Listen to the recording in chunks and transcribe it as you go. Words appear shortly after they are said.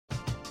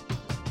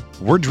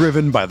We're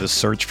driven by the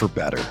search for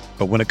better.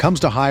 But when it comes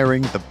to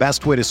hiring, the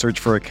best way to search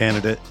for a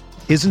candidate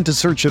isn't to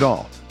search at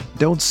all.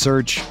 Don't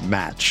search,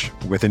 match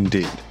with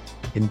Indeed.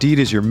 Indeed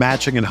is your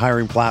matching and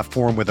hiring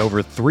platform with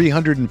over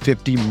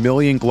 350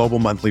 million global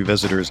monthly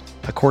visitors,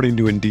 according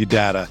to Indeed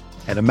data,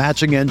 and a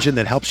matching engine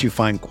that helps you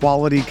find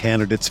quality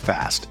candidates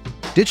fast.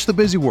 Ditch the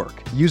busy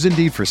work. Use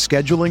Indeed for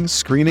scheduling,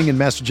 screening, and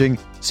messaging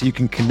so you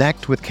can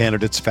connect with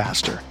candidates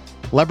faster.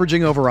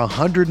 Leveraging over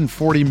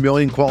 140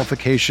 million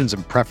qualifications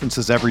and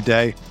preferences every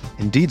day,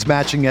 Indeed's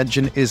matching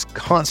engine is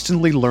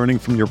constantly learning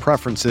from your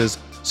preferences,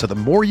 so the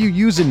more you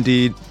use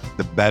Indeed,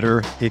 the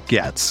better it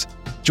gets.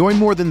 Join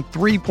more than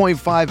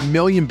 3.5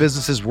 million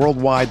businesses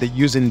worldwide that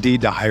use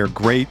Indeed to hire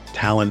great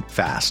talent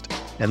fast.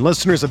 And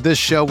listeners of this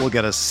show will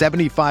get a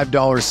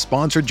 $75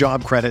 sponsored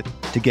job credit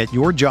to get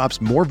your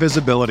jobs more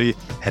visibility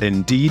at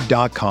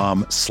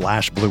Indeed.com/Blue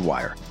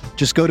Wire.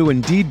 Just go to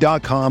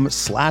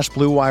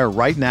Indeed.com/Blue Wire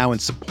right now and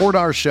support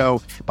our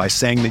show by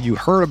saying that you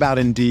heard about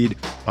Indeed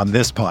on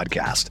this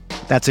podcast.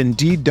 That's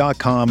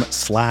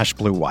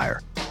Indeed.com/Blue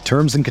Wire.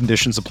 Terms and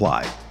conditions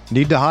apply.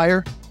 Need to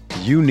hire?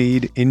 You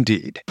need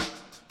Indeed.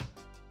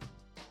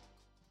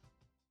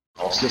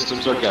 All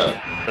systems are go.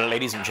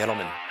 Ladies and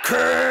gentlemen,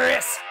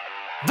 Chris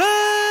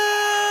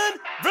Van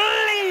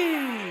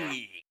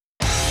Vliet.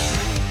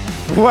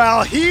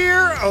 Well,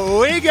 here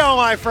we go,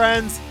 my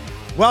friends.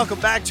 Welcome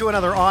back to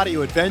another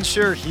audio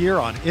adventure here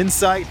on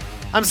Insight.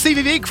 I'm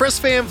CVV, Chris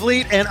Van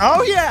Vliet, and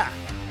oh yeah,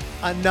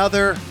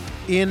 another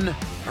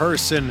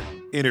in-person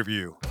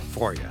interview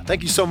for you.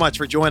 Thank you so much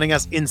for joining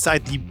us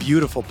inside the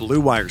beautiful Blue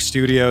Wire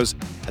studios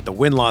at the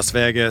Wynn Las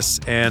Vegas,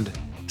 and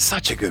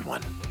such a good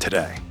one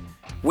today.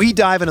 We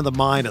dive into the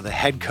mind of the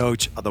head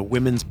coach of the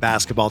women's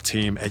basketball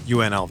team at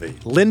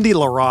UNLV, Lindy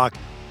La Rocque,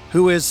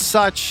 who is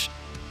such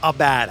a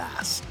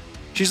badass.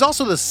 She's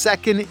also the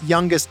second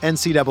youngest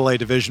NCAA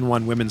Division I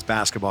women's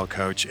basketball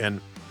coach,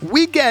 and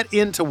we get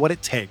into what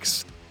it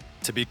takes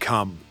to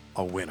become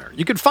a winner.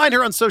 You can find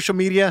her on social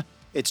media.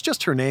 It's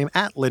just her name,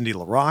 at Lindy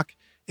La Rocque.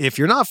 If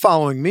you're not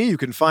following me, you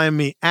can find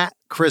me at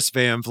Chris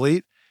Van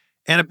Vliet.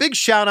 And a big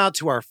shout out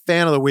to our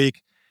fan of the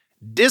week,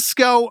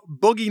 Disco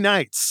Boogie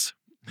Nights,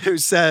 who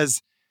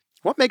says,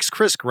 "What makes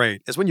Chris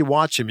great is when you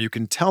watch him, you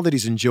can tell that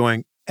he's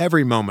enjoying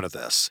every moment of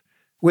this.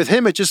 With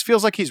him, it just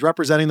feels like he's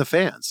representing the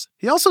fans.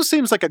 He also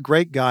seems like a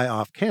great guy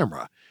off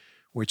camera,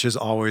 which is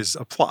always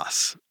a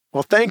plus."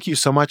 Well, thank you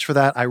so much for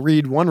that. I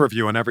read one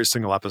review on every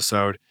single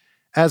episode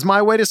as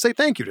my way to say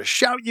thank you, to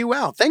shout you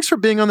out. Thanks for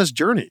being on this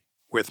journey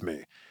with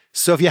me.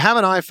 So if you have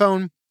an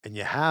iPhone and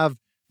you have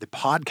the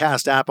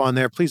podcast app on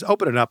there, please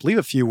open it up, leave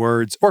a few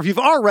words, or if you've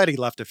already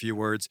left a few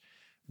words,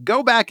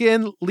 go back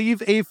in,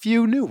 leave a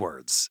few new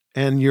words,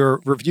 and your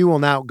review will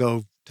now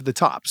go to the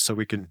top so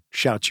we can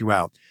shout you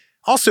out.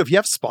 Also, if you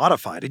have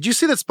Spotify, did you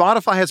see that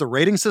Spotify has a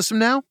rating system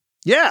now?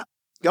 Yeah,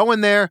 go in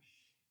there.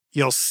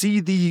 You'll see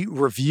the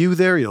review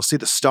there. You'll see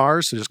the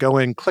stars. So just go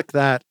in, click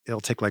that.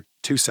 It'll take like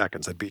 2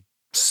 seconds. I'd be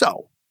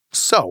so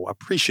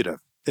appreciative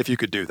if you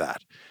could do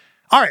that.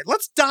 All right,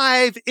 let's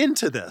dive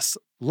into this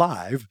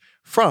live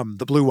from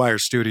the Blue Wire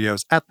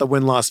studios at the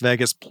Wynn Las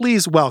Vegas.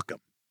 Please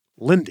welcome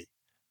Lindy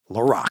La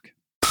Rocque.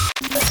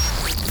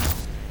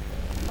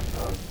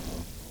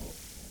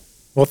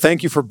 Well,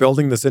 thank you for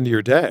building this into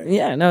your day.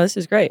 Yeah, no, this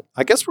is great.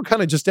 I guess we're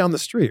kind of just down the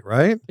street,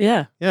 right?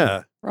 Yeah.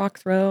 Yeah. Rock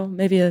throw,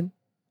 maybe a,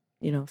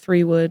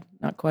 3-wood,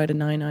 not quite a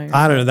 9-iron.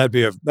 I don't know.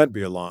 That'd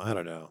be a long, I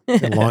don't know,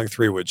 a long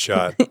 3-wood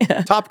shot.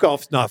 Yeah. Top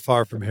Golf's not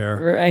far from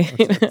here. Right.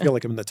 I feel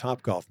like I'm in the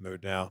Top Golf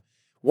mood now.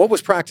 What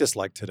was practice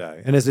like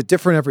today? And is it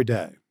different every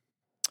day?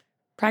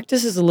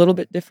 Practice is a little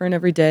bit different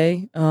every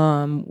day.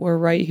 We're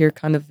right here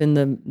kind of in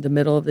the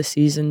middle of the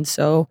season.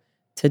 So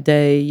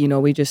today,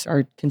 we just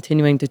are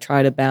continuing to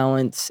try to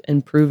balance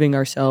improving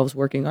ourselves,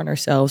 working on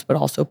ourselves, but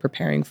also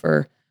preparing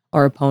for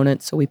our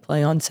opponents. So we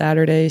play on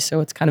Saturday. So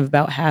it's kind of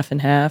about half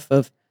and half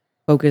of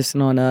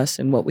focusing on us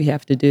and what we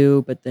have to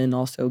do, but then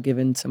also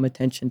giving some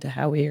attention to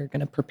how we are going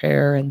to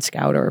prepare and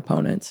scout our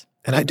opponents.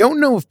 And I don't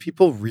know if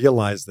people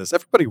realize this.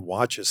 Everybody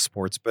watches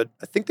sports, but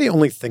I think they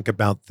only think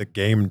about the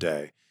game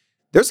day.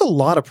 There's a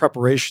lot of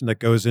preparation that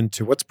goes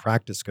into what's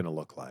practice going to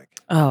look like.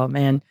 Oh,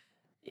 man.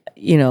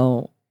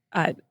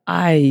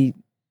 I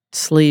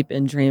sleep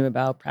and dream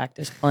about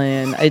practice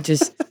plan. I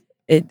just,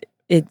 I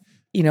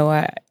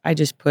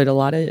just put a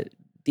lot of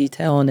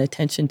detail and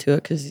attention to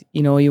it because,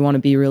 you want to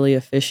be really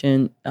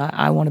efficient.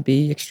 I want to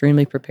be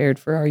extremely prepared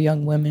for our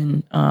young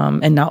women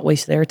and not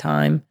waste their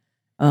time.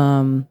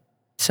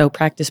 So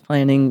practice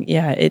planning,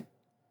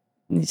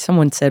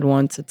 someone said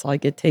once, it's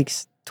like it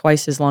takes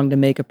twice as long to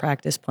make a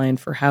practice plan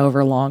for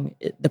however long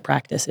the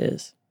practice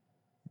is.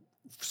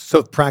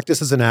 So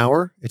practice is an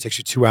hour? It takes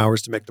you 2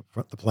 hours to make the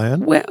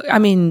plan? Well, I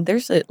mean,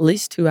 there's at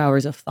least 2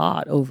 hours of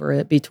thought over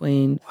it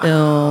between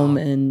film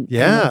and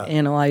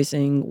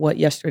analyzing what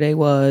yesterday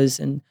was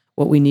and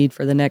what we need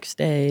for the next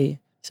day.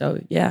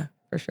 So, yeah,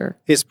 for sure.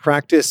 Is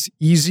practice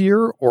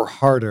easier or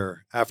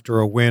harder after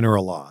a win or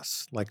a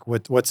loss? Like,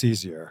 what's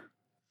easier?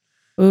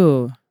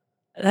 Ooh,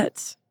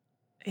 that's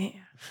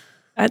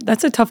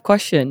a tough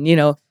question.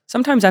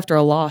 sometimes after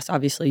a loss,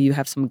 obviously you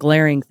have some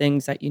glaring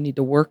things that you need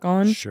to work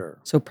on. Sure.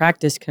 So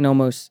practice can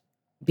almost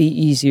be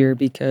easier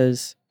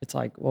because it's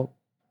like, well,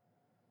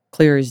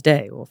 clear as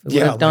day. Well, if we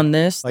would have done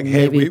this, like, then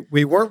hey, maybe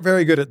we weren't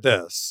very good at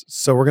this,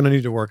 so we're going to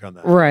need to work on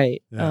that.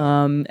 right.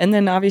 Yeah. And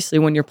then obviously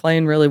when you're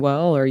playing really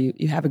well or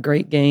you have a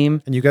great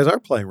game, And you guys are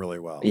playing really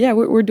well. yeah,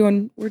 we're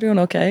doing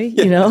okay,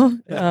 you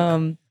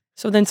know.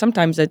 So then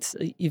sometimes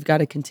you've got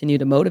to continue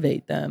to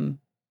motivate them,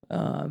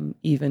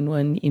 even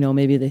when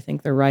maybe they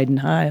think they're riding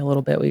high a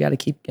little bit. We got to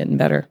keep getting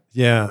better.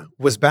 Yeah.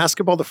 Was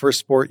basketball the first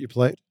sport you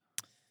played?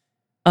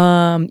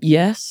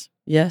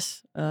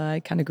 Yes.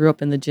 I kind of grew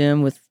up in the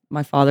gym with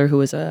my father, who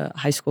was a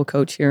high school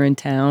coach here in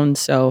town.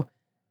 So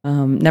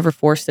never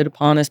forced it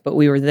upon us, but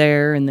we were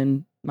there. And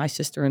then my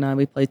sister and I,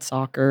 we played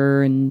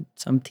soccer and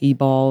some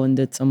t-ball and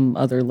did some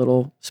other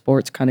little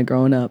sports kind of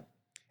growing up.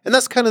 And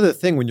that's kind of the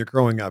thing when you're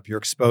growing up. You're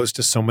exposed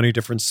to so many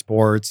different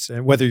sports,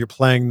 and whether you're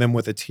playing them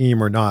with a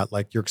team or not,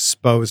 like you're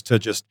exposed to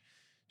just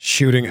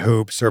shooting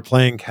hoops or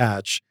playing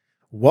catch.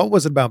 What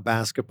was it about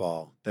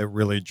basketball that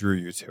really drew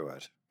you to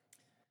it?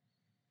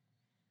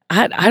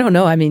 I don't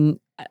know. I mean,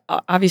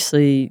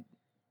 obviously,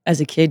 as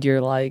a kid,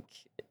 you're like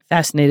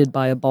fascinated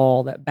by a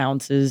ball that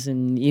bounces,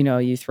 and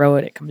you throw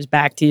it, it comes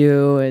back to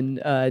you, and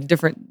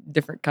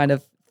different kind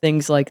of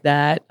things like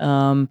that.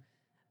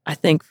 I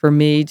think for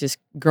me, just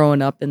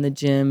growing up in the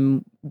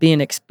gym,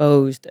 being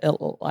exposed,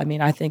 I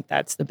mean, I think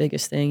that's the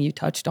biggest thing. You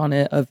touched on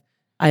it.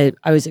 I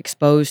was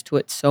exposed to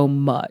it so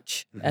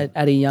much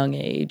at a young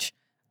age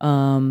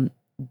that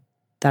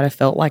I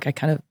felt like I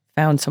kind of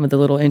found some of the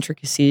little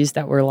intricacies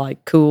that were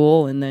like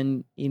cool, and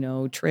then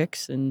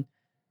tricks, and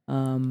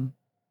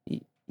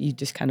you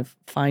just kind of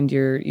find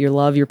your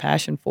love, your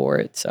passion for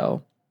it.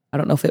 So I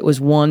don't know if it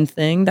was one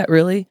thing that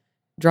really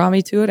draw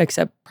me to it,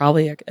 except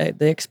probably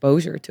the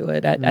exposure to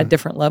it at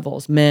different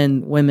levels: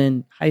 men,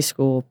 women, high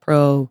school,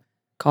 pro,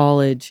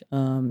 college.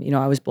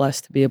 I was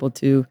blessed to be able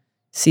to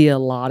see a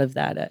lot of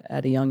that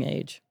at a young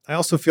age. I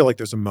also feel like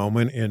there's a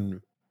moment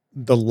in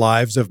the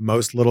lives of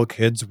most little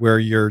kids where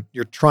you're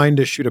trying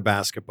to shoot a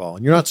basketball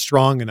and you're not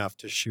strong enough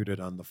to shoot it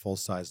on the full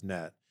size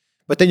net.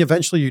 But then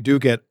eventually you do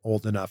get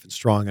old enough and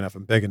strong enough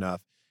and big enough,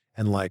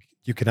 and like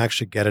you can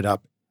actually get it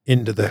up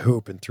into the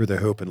hoop and through the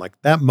hoop. And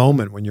like that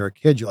moment when you're a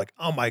kid, you're like,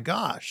 oh my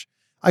gosh,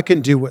 I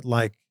can do what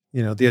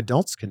the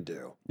adults can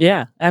do.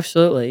 Yeah,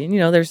 absolutely.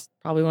 And there's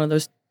probably one of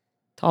those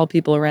tall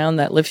people around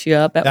that lifts you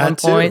up at That one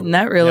point, too. and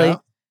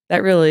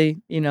that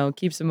really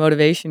keeps the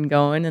motivation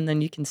going, and then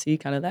you can see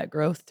kind of that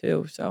growth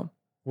too. So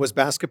Was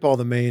basketball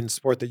the main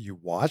sport that you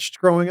watched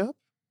growing up?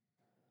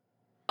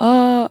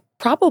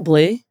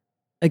 probably,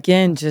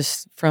 again,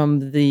 just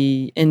from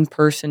the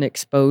in-person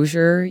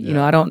exposure.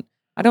 Yeah.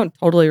 I don't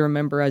totally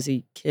remember as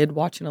a kid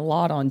watching a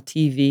lot on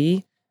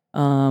TV.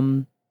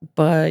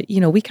 But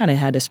we kind of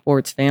had a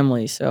sports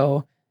family.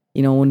 So,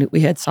 when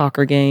we had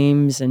soccer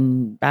games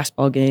and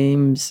basketball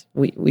games,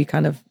 we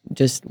kind of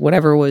just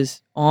whatever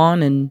was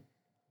on and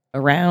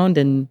around,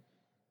 and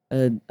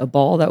a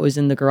ball that was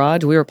in the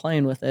garage, we were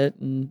playing with it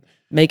and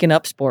making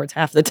up sports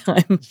half the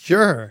time.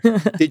 Sure.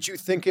 Did you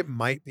think it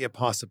might be a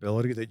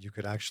possibility that you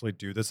could actually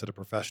do this at a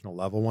professional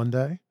level one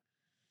day?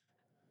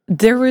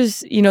 There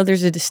was,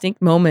 there's a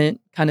distinct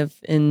moment kind of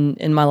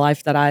in my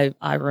life that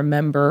I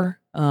remember,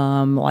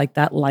 like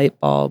that light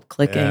bulb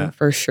clicking. Yeah.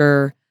 For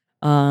sure.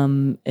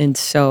 And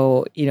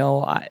so,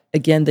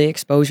 again, the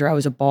exposure, I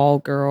was a ball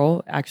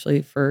girl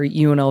actually for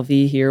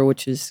UNLV here,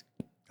 which is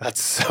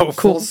That's so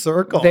cool. full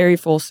circle. Very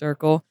full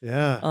circle.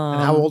 Yeah.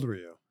 And how old were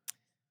you?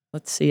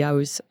 Let's see, I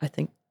was, I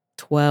think,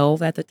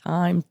 12 at the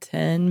time,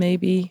 10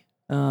 maybe.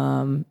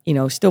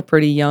 Still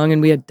pretty young,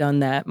 and we had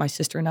done that. My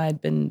sister and I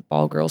had been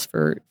ball girls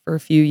for a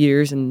few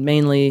years, and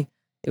mainly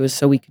it was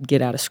so we could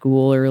get out of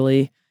school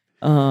early.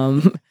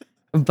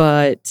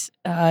 But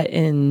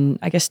in,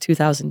 I guess,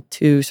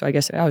 2002, so I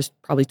guess I was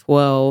probably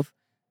 12,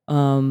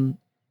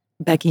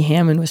 Becky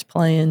Hammond was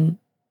playing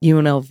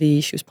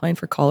UNLV. She was playing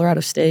for Colorado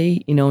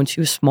State, and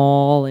she was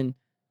small, and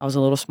I was a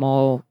little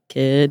small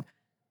kid.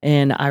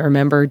 And I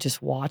remember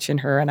just watching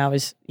her, and I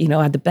was,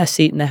 had the best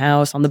seat in the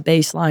house on the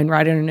baseline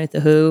right underneath the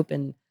hoop,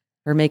 and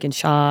her making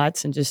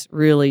shots and just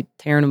really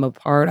tearing them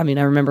apart. I mean,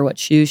 I remember what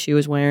shoes she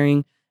was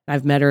wearing.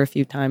 I've met her a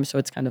few times, so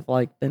it's kind of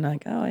like been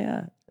like, oh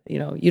yeah,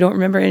 you don't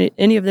remember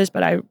any of this,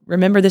 but I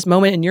remember this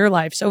moment in your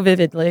life so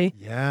vividly.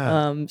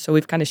 Yeah. So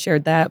we've kind of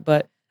shared that,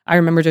 but I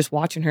remember just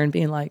watching her and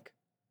being like,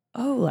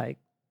 oh, like,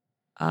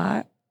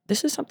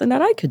 this is something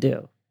that I could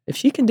do. If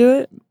she can do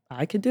it,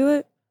 I could do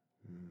it.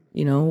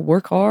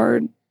 Work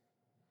hard.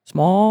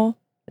 Small,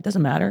 it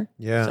doesn't matter.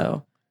 Yeah.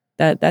 So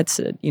that's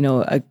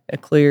a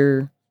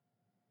clear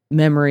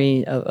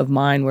memory of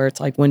mine where it's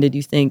like, when did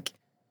you think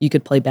you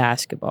could play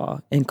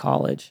basketball in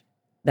college?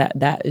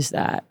 That is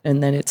that,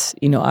 and then it's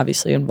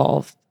obviously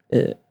involved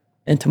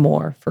into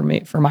more for me,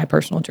 for my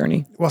personal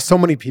journey. Well, so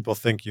many people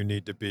think you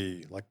need to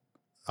be like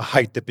a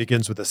height that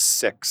begins with a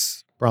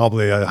 6,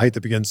 probably a height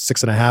that begins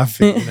 6.5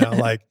 feet,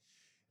 like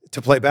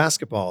to play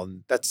basketball.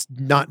 And that's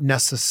not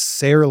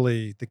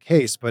necessarily the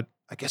case, but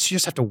I guess you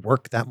just have to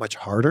work that much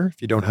harder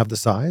if you don't have the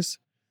size.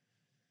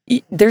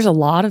 There's a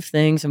lot of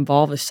things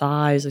involved with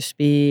size, of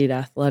speed,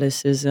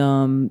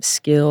 athleticism,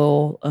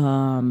 skill,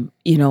 and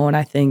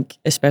I think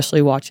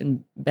especially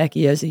watching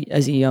Becky as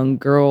a young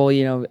girl,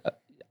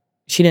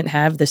 she didn't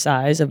have the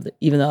size of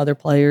even the other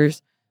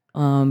players,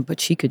 but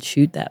she could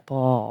shoot that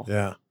ball.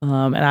 Yeah.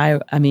 And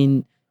I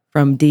mean,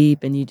 from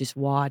deep, and you just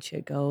watch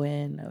it go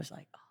in. I was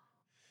like,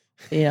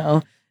 you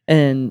know,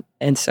 and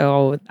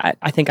so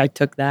I think I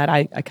took that.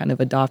 I kind of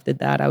adopted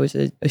that. I was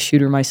a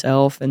shooter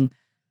myself, and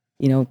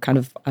kind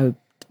of I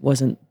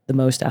wasn't the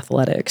most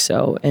athletic,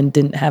 and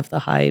didn't have the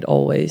height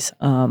always.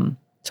 So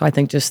I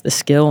think just the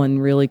skill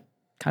and really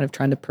kind of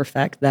trying to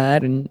perfect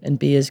that and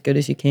be as good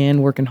as you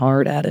can, working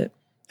hard at it.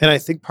 And I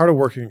think part of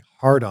working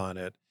hard on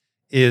it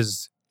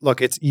is,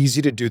 look, it's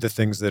easy to do the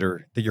things that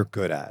you're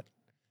good at.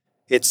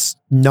 It's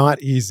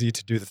not easy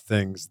to do the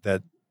things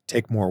that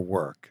take more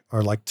work,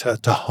 or like to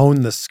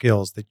hone the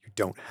skills that you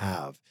don't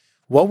have.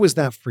 What was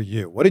that for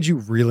you? What did you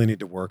really need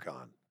to work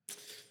on?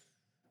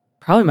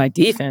 Probably my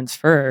defense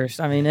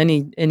first. I mean,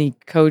 any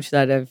coach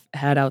that I've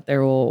had out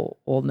there will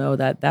know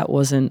that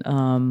wasn't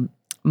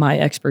my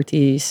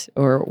expertise,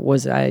 or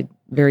was I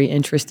very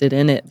interested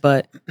in it.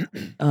 But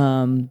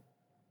the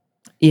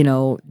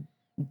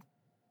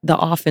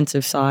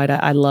offensive side,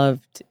 I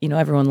loved.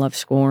 Everyone loves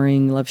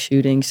scoring, loves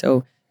shooting.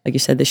 So, like you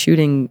said, the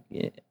shooting,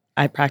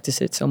 I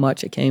practiced it so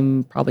much, it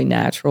came probably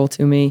natural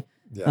to me.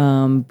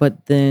 Yeah.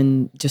 But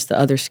then just the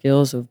other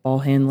skills of ball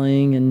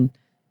handling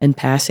and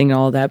passing and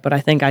all that. But I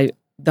think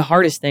the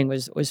hardest thing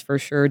was for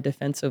sure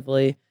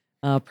defensively.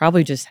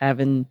 Probably just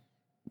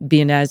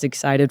being as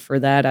excited for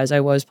that as I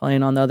was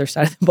playing on the other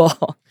side of the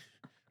ball.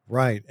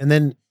 Right. And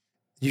then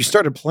you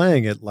started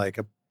playing at like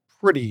a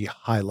pretty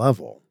high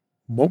level.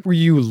 What were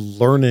you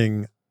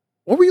learning?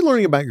 What were you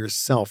learning about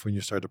yourself when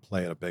you started to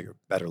play at a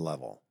better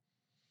level?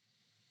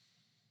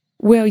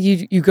 Well,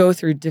 you go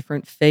through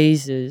different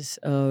phases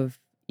of,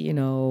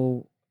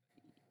 you're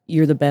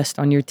the best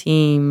on your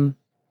team.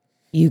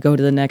 You go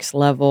to the next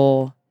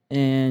level,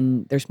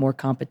 and there's more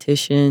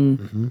competition.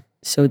 Mm-hmm.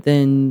 So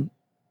then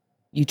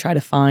you try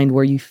to find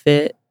where you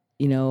fit,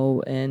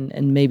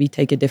 and maybe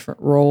take a different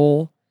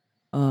role.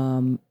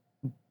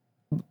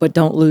 But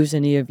don't lose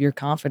any of your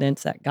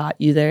confidence that got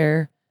you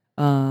there.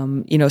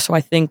 So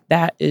I think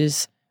that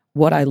is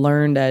what I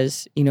learned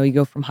as, you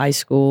go from high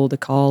school to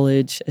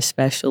college,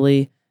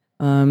 especially.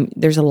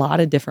 There's a lot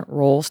of different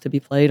roles to be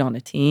played on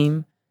a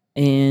team.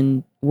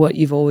 And what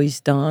you've always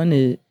done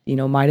is,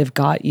 might have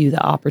got you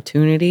the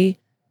opportunity,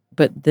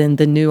 but then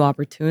the new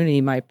opportunity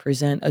might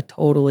present a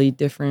totally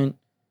different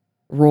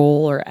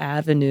role or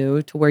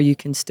avenue to where you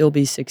can still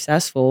be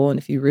successful. And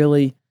if you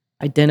really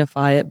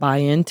identify it, buy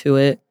into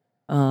it,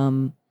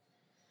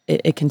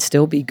 it can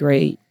still be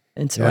great.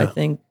 And so I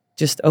think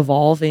just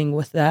evolving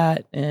with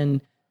that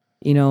and,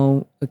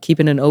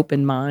 keeping an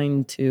open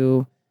mind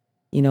to,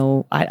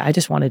 I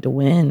just wanted to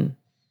win.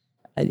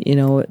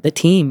 The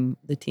team,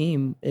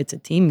 it's a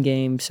team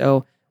game.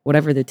 So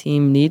whatever the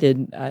team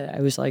needed,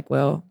 I was like,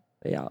 well,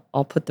 yeah,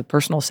 I'll put the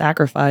personal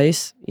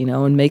sacrifice,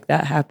 and make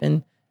that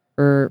happen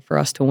for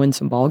us to win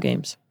some ball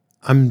games.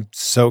 I'm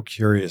so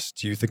curious.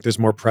 Do you think there's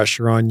more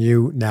pressure on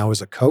you now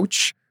as a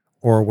coach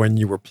or when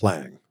you were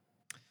playing?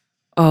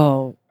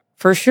 Oh,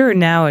 for sure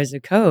now as a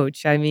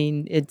coach. I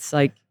mean, it's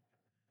like,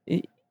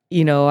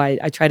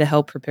 I try to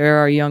help prepare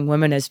our young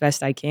women as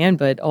best I can,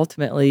 but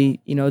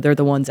ultimately, they're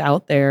the ones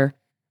out there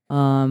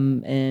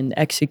and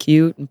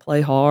execute and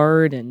play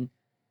hard. And,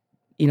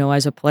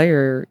 as a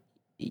player,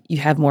 you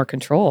have more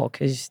control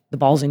because the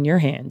ball's in your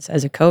hands.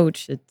 As a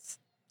coach,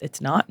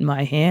 it's not in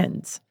my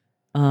hands.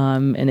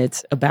 And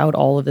it's about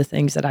all of the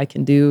things that I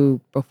can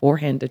do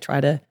beforehand to try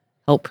to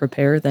help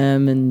prepare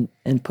them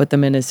and put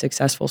them in a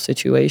successful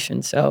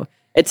situation. So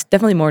it's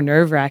definitely more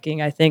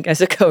nerve-wracking, I think,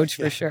 as a coach,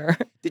 for sure.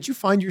 Did you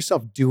find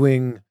yourself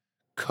doing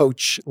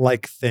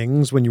coach-like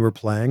things when you were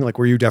playing? Like,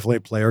 were you definitely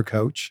a player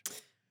coach?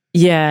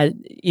 Yeah,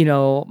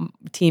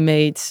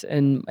 teammates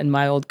and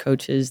my old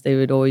coaches, they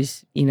would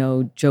always,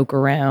 joke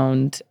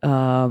around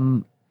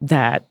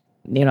that,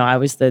 I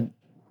was the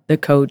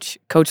coach,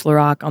 Coach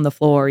LaRock on the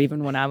floor,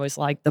 even when I was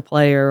like the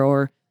player,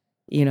 or,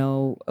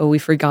 oh, we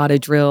forgot a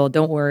drill.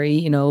 Don't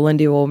worry,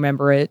 Lindy will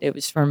remember it. It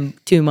was from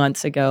 2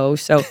 months ago.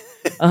 So,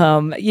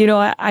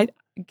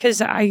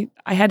 because I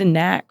had a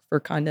knack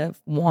for kind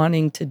of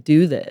wanting to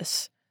do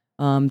this,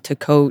 to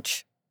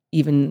coach,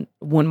 even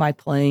when my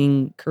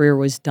playing career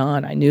was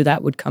done. I knew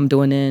that would come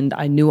to an end.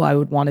 I knew I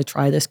would want to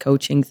try this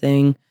coaching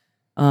thing.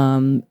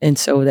 And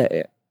so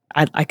that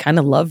I kind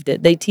of loved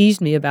it. They teased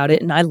me about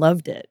it and I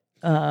loved it.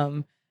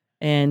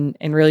 And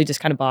really just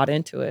kind of bought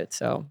into it.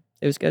 So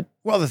it was good.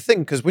 Well, the thing,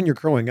 because when you're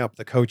growing up,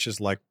 the coach is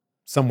like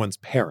someone's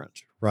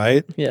parent,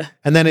 right? Yeah.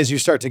 And then as you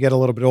start to get a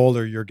little bit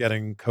older, you're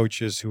getting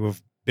coaches who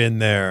have been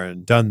there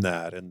and done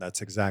that. And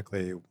that's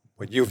exactly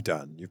what you've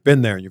done. You've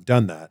been there and you've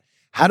done that.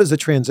 How does the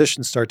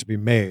transition start to be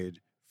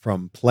made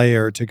from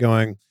player to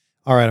going,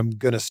 all right, I'm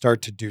going to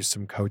start to do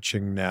some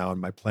coaching now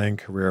and my playing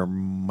career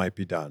might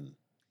be done?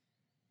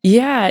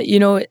 Yeah.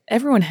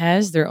 Everyone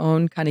has their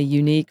own kind of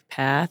unique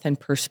path and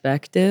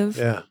perspective.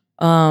 Yeah.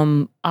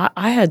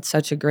 I had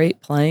such a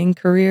great playing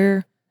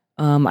career.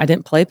 I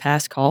didn't play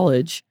past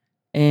college.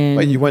 And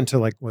But you went to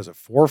was it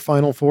 4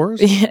 Final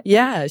Fours?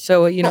 yeah.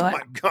 So, Oh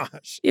my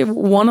gosh. I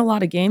won a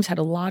lot of games, had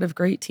a lot of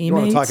great You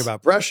want teammates. to talk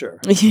about pressure.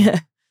 Yeah.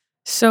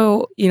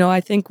 So,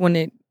 I think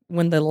when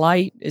the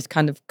light is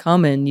kind of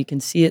coming, you can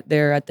see it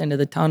there at the end of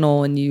the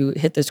tunnel, and you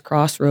hit this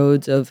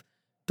crossroads of,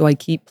 do I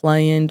keep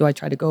playing? Do I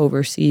try to go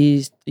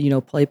overseas,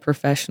 play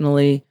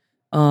professionally?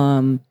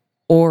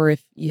 Or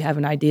if you have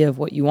an idea of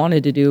what you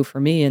wanted to do, for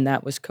me, and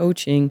that was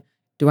coaching,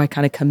 do I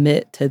kind of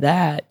commit to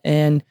that?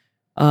 And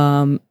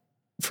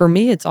for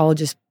me, it's all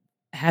just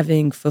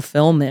having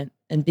fulfillment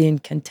and being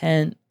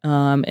content.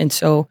 And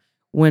so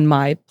when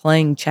my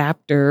playing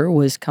chapter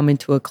was coming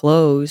to a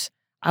close,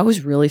 I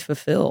was really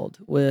fulfilled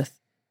with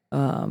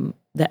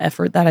the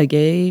effort that I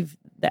gave,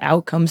 the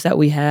outcomes that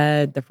we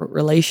had, the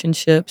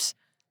relationships,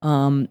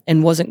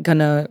 and wasn't going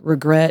to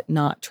regret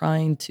not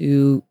trying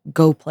to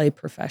go play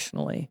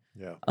professionally.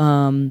 Yeah.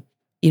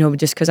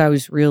 Just because I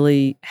was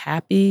really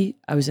happy.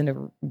 I was in a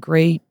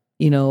great,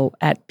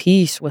 at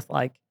peace with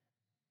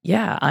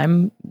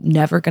I'm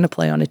never going to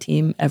play on a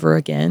team ever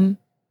again.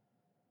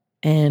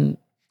 And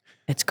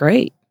it's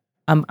great.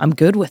 I'm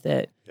good with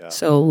it. Yeah.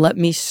 So let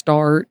me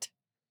start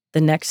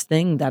the next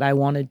thing that I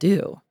want to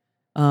do.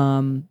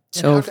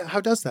 So how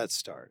does that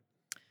start?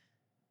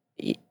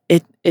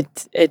 It's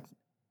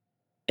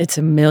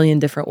a million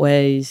different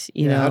ways,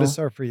 you know. How does it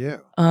start for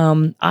you?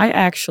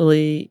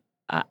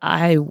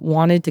 I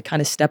wanted to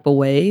kind of step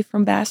away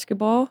from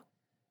basketball.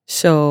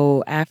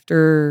 So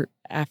after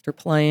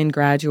playing,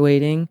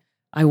 graduating,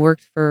 I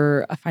worked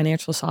for a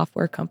financial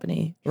software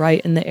company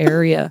right in the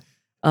area.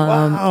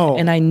 Wow.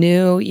 And I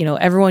knew,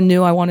 everyone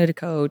knew I wanted to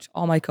coach.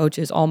 All my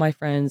coaches, all my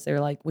friends, they're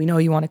like, we know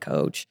you want to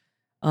coach.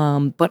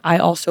 But I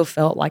also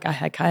felt like I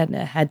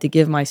had to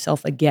give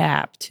myself a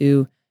gap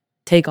to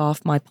take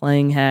off my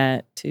playing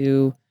hat,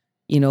 to,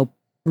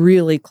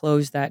 really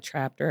close that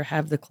chapter,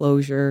 have the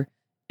closure,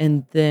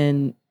 and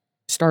then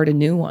start a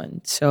new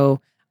one.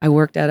 So I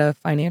worked at a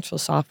financial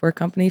software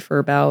company for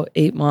about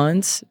 8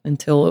 months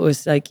until it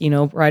was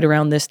right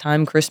around this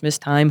time, Christmas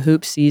time,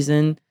 hoop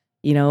season,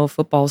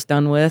 football's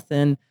done with.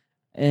 And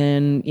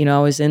I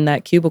was in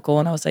that cubicle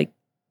and I was like,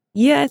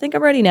 yeah, I think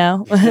I'm ready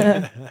now.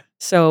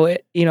 So,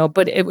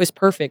 but it was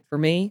perfect for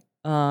me.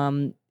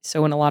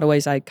 So in a lot of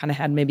ways, I kind of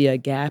had maybe a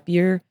gap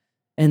year.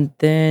 And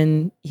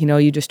then,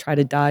 you just try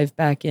to dive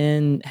back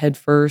in head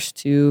first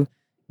to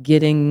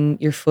getting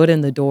your foot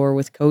in the door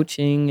with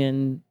coaching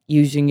and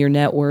using your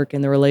network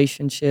and the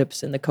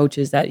relationships and the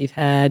coaches that you've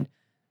had.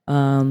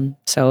 And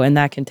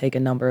that can take a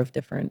number of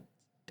different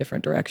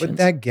directions. But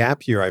that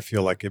gap year, I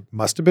feel like it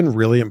must have been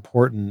really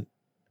important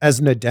as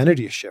an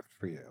identity shift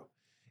for you.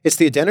 It's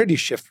the identity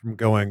shift from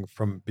going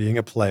from being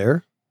a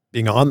player,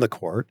 being on the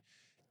court,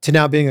 to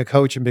now being a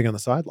coach and being on the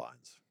sidelines.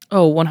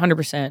 Oh,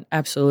 100%.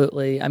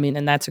 Absolutely. I mean,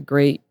 and that's a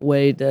great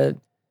way to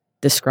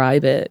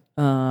describe it.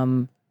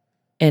 And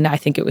I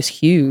think it was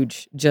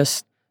huge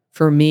just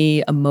for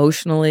me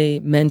emotionally,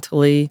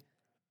 mentally.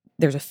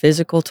 There's a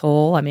physical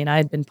toll. I mean, I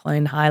had been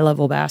playing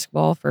high-level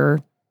basketball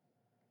for,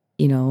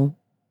 15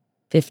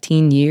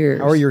 years.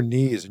 How are your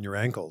knees and your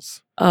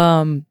ankles?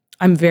 I'm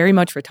very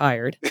much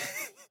retired.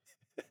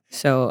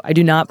 So I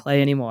do not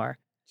play anymore.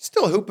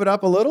 Still hoop it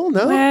up a little,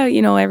 no?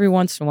 Well, every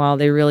once in a while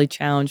they really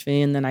challenge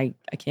me, and then I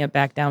can't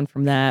back down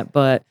from that.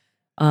 But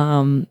I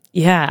don't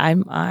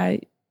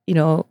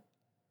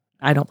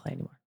play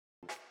anymore.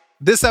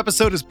 This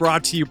episode is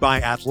brought to you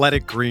by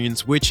Athletic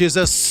Greens, which is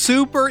a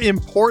super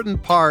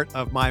important part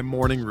of my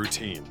morning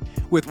routine.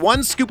 With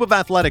 1 scoop of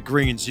Athletic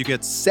Greens, you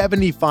get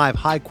 75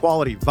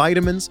 high-quality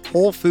vitamins,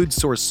 whole food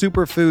source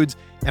superfoods,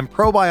 and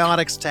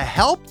probiotics to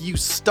help you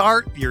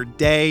start your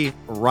day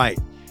right.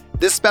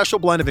 This special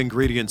blend of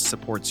ingredients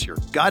supports your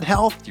gut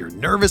health, your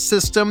nervous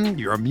system,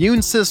 your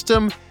immune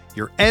system,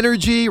 your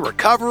energy,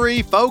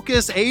 recovery,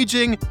 focus,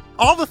 aging,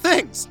 all the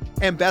things.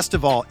 And best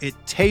of all, it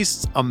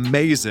tastes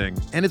amazing,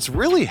 and it's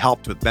really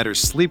helped with better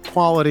sleep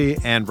quality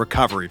and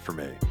recovery for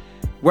me.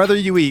 Whether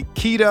you eat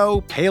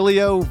keto,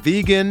 paleo,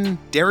 vegan,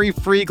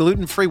 dairy-free,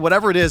 gluten-free,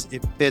 whatever it is,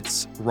 it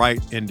fits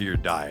right into your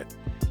diet.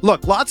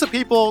 Look, lots of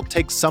people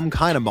take some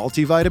kind of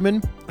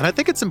multivitamin, and I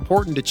think it's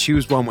important to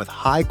choose one with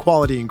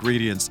high-quality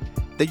ingredients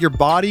that your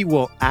body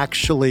will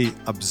actually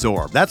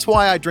absorb. That's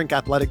why I drink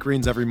Athletic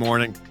Greens every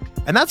morning,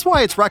 and that's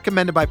why it's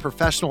recommended by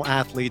professional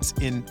athletes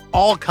in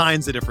all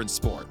kinds of different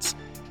sports.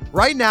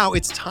 Right now,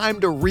 it's time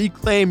to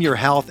reclaim your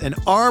health and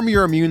arm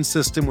your immune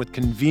system with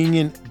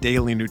convenient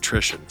daily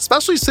nutrition,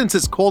 especially since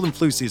it's cold and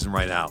flu season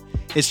right now.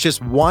 It's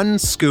just 1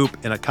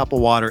 scoop in a cup of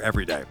water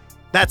every day.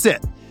 That's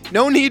it.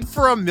 No need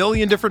for a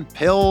million different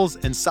pills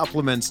and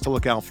supplements to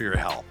look out for your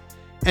health.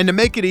 And to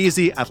make it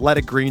easy,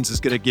 Athletic Greens is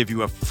going to give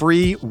you a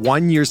free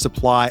 1-year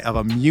supply of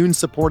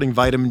immune-supporting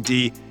vitamin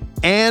D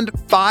and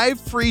 5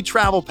 free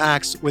travel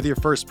packs with your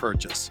first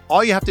purchase.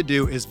 All you have to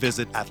do is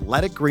visit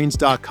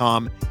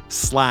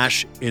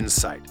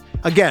athleticgreens.com/insight.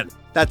 Again,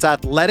 that's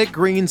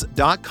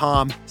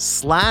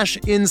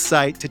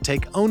athleticgreens.com/insight to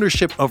take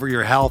ownership over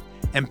your health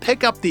and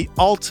pick up the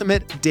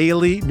ultimate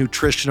daily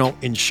nutritional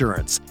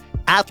insurance.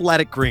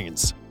 Athletic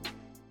Greens.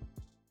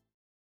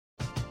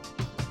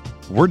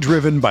 We're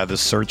driven by the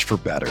search for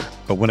better.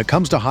 But when it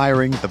comes to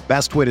hiring, the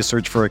best way to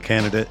search for a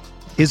candidate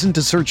isn't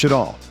to search at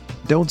all.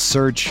 Don't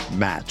search,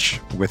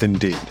 match with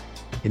Indeed.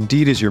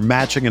 Indeed is your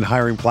matching and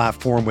hiring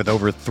platform with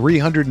over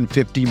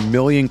 350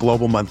 million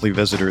global monthly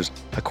visitors,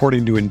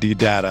 according to Indeed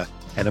data,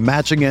 and a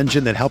matching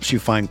engine that helps you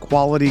find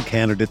quality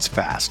candidates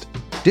fast.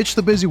 Ditch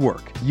the busy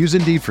work. Use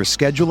Indeed for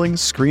scheduling,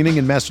 screening,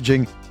 and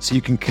messaging so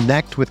you can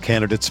connect with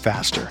candidates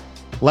faster.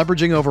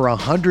 Leveraging over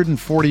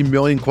 140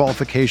 million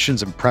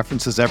qualifications and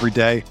preferences every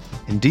day,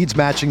 Indeed's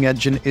matching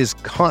engine is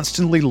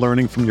constantly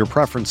learning from your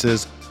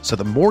preferences, so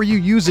the more you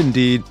use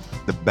Indeed,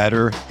 the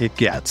better it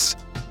gets.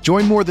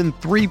 Join more than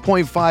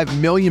 3.5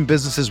 million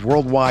businesses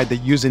worldwide that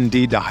use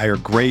Indeed to hire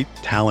great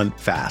talent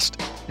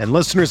fast. And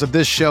listeners of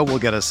this show will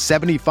get a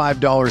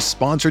 $75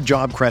 sponsored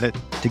job credit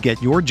to get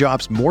your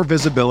jobs more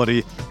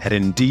visibility at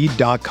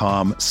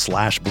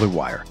Indeed.com/Blue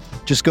Wire.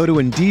 Just go to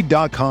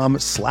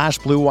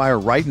Indeed.com/Blue Wire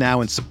right now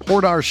and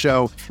support our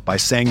show by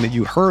saying that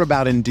you heard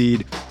about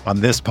Indeed on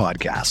this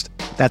podcast.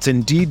 That's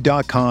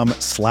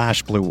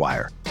Indeed.com/Blue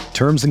Wire.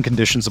 Terms and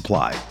conditions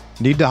apply.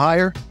 Need to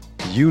hire?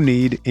 You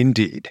need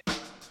Indeed.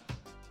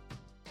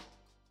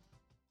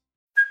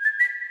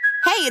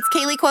 Hey, it's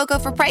Kaylee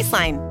Cuoco for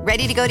Priceline.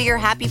 Ready to go to your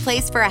happy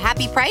place for a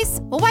happy price?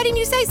 Well, why didn't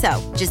you say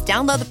so? Just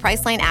download the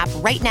Priceline app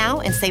right now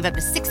and save up to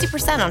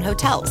 60% on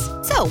hotels.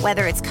 So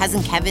whether it's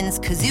Cousin Kevin's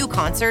Kazoo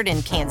Concert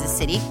in Kansas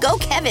City, go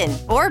Kevin,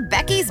 or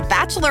Becky's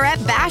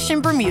Bachelorette Bash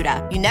in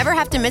Bermuda, you never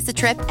have to miss a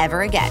trip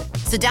ever again.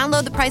 So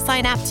download the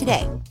Priceline app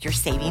today. Your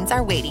savings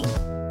are waiting.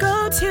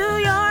 Go to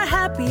your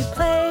happy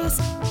place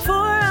for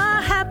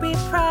a happy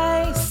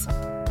price.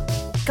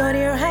 Go to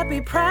your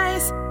happy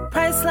price,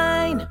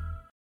 Priceline.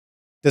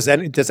 Does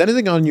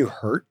anything on you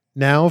hurt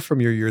now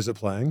from your years of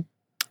playing?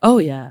 Oh,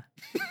 yeah.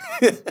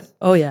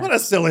 Oh, yeah. What a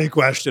silly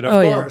question, of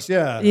course.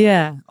 Yeah.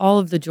 Yeah. All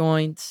of the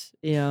joints,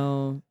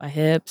 my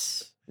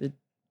hips.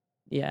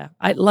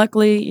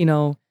 Luckily,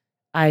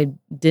 I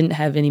didn't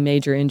have any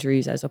major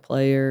injuries as a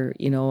player.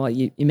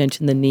 You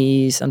mentioned the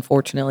knees.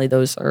 Unfortunately,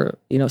 those are,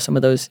 some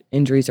of those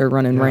injuries are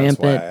running rampant.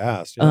 That's why I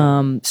asked.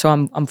 Yeah. So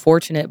I'm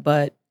fortunate,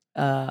 but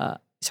so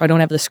I don't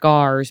have the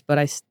scars, but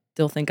I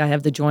still think I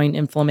have the joint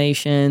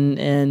inflammation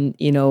and,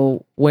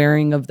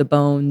 wearing of the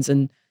bones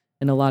and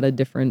in a lot of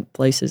different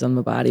places on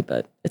my body,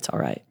 but it's all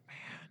right.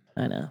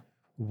 I know.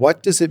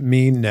 What does it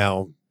mean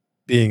now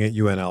being at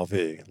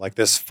UNLV? Like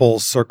this full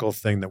circle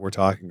thing that we're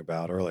talking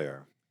about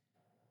earlier?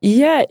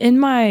 Yeah, in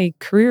my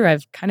career,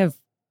 I've kind of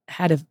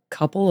had a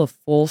couple of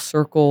full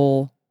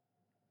circle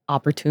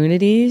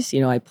opportunities.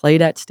 I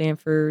played at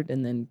Stanford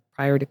and then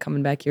prior to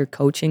coming back here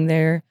coaching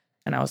there.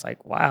 And I was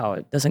like, wow,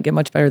 it doesn't get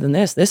much better than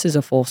this. This is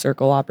a full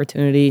circle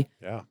opportunity.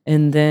 Yeah.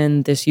 And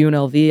then this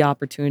UNLV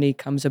opportunity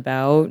comes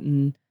about.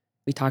 And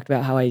we talked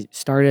about how I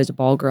started as a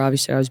ball girl.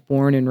 Obviously, I was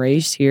born and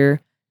raised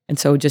here. And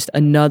so just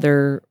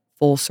another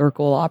full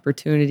circle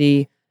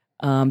opportunity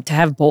to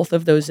have both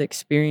of those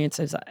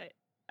experiences,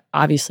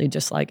 obviously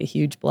just like a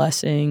huge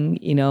blessing,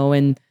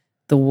 and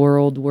the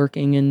world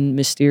working in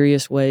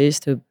mysterious ways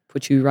to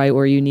put you right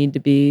where you need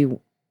to be,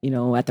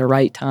 at the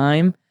right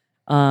time.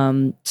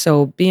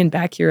 So being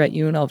back here at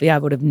UNLV, I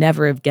would have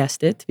never have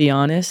guessed it, to be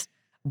honest,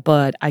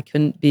 but I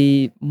couldn't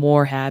be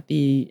more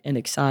happy and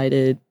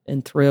excited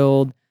and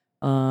thrilled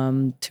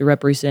to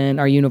represent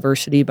our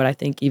university. But I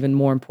think even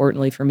more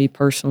importantly for me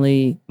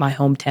personally, my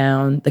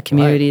hometown, the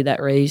community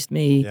that raised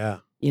me,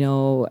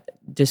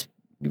 just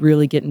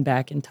really getting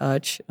back in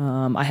touch.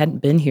 I hadn't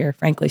been here,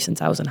 frankly,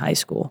 since I was in high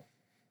school.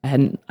 I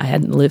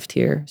hadn't lived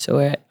here.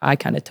 So I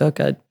kind of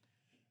took a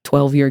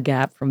 12-year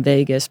gap from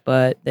Vegas,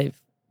 but they've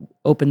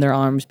opened their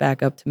arms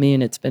back up to me,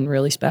 and it's been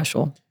really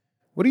special.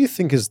 What do you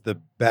think is the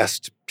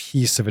best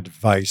piece of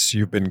advice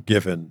you've been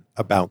given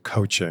about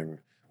coaching?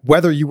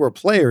 Whether you were a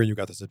player and you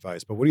got this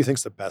advice, but what do you think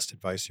is the best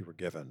advice you were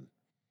given?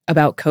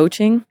 About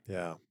coaching?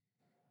 Yeah.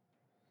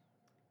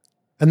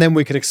 And then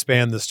we could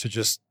expand this to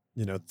just,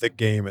 the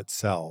game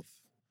itself.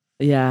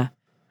 Yeah.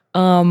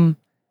 I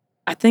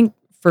think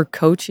for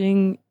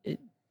coaching,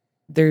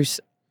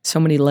 there's so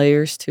many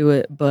layers to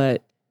it,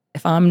 but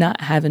if I'm not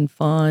having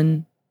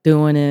fun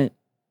doing it,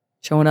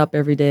 showing up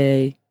every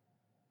day,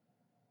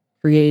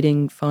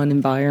 creating fun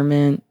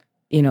environment,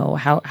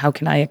 how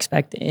can I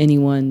expect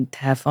anyone to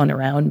have fun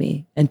around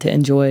me and to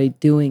enjoy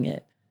doing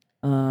it?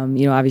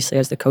 Obviously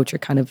as the coach, you're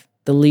kind of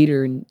the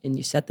leader and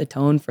you set the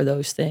tone for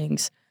those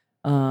things.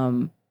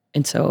 And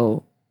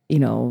so,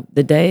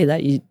 the day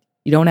that you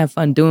don't have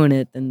fun doing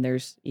it, then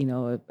there's,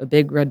 a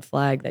big red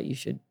flag that you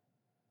should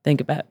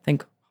think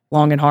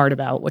long and hard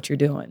about what you're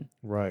doing.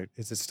 Right.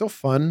 Is it still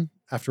fun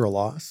after a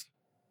loss?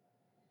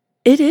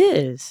 It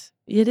is.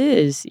 It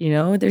is.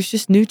 There's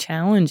just new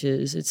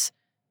challenges.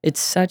 It's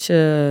such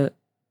a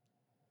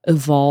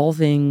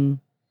evolving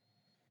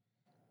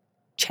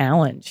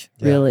challenge,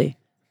 really.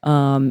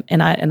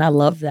 And I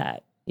love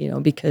that,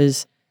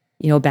 because,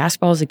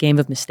 basketball is a game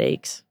of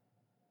mistakes.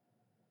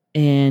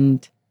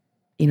 And,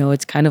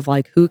 it's kind of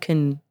like who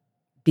can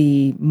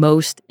be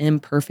most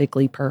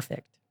imperfectly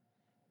perfect.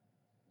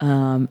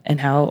 And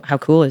how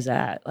cool is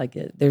that? Like,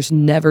 there's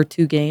never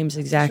two games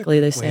exactly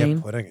the Way of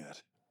same. putting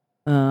it.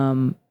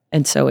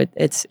 And so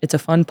it's a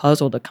fun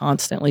puzzle to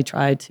constantly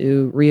try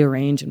to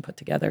rearrange and put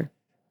together.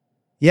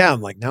 Yeah,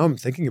 now I'm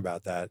thinking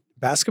about that.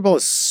 Basketball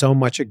is so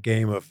much a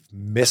game of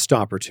missed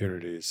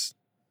opportunities,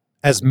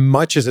 as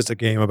much as it's a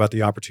game about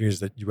the opportunities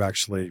that you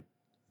actually,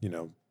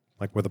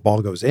 like where the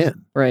ball goes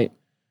in. Right.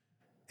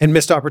 And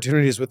missed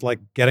opportunities with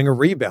getting a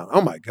rebound.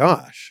 Oh my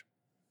gosh.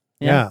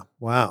 Yeah.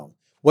 Wow.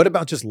 What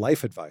about just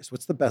life advice?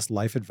 What's the best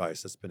life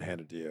advice that's been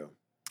handed to you?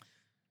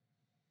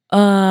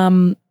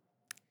 A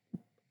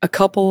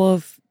couple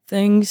of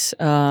things.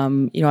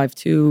 I have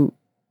two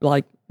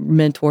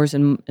mentors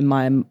in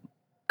my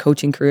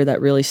coaching career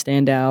that really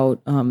stand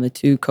out. The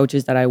two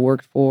coaches that I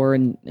worked for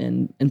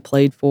and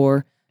played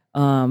for.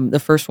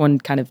 The first one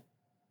kind of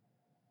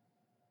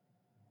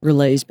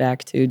relays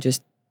back to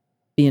just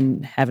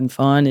having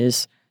fun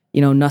is,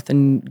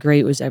 nothing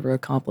great was ever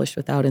accomplished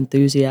without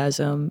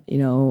enthusiasm.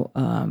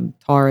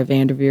 Tara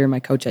Vanderveer, my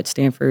coach at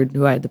Stanford,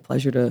 who I had the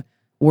pleasure to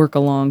work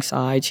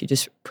alongside, she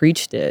just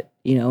preached it.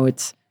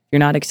 If you're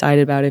not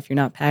excited about it, if you're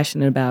not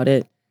passionate about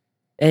it,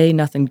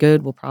 nothing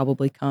good will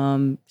probably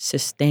come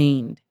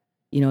sustained.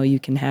 You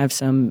can have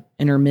some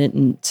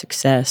intermittent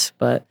success,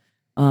 but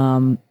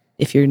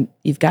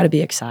you've got to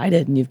be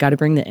excited and you've got to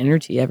bring the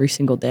energy every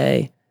single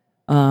day.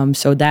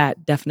 So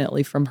that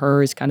definitely from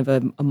her is kind of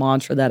a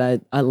mantra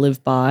that I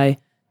live by.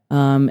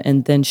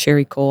 And then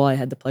Sherry Cole, I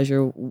had the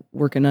pleasure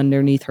working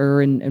underneath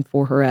her and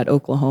for her at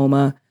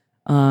Oklahoma.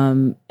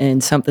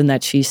 And something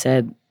that she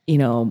said,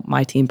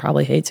 my team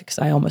probably hates it because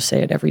I almost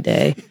say it every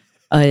day,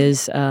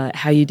 is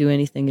how you do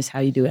anything is how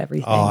you do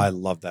everything. Oh, I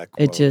love that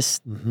quote.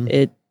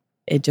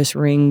 It just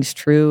rings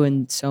true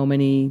in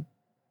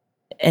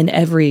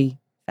every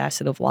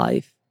facet of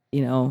life,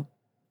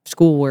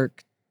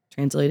 schoolwork,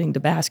 translating to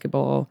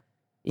basketball,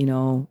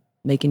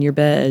 making your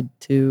bed,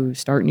 to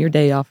starting your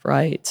day off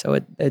right. So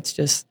it's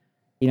just,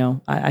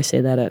 I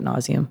say that ad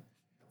nauseum.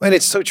 And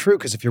it's so true,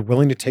 because if you're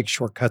willing to take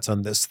shortcuts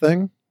on this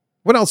thing,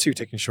 what else are you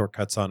taking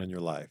shortcuts on in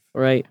your life?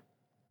 Right.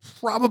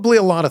 Probably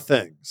a lot of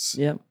things.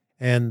 Yep.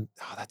 And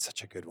that's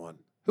such a good one.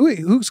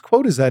 Whose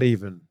quote is that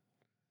even?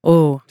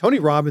 Oh, Tony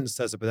Robbins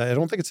says it, but I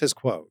don't think it's his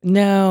quote.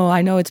 no,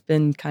 I know it's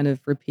been kind of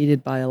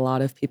repeated by a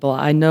lot of people.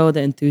 I know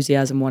the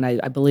enthusiasm one,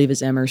 I believe,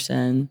 is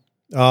Emerson.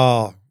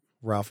 Oh,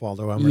 Ralph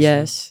Waldo Emerson.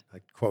 Yes. I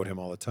quote him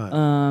all the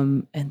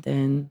time. And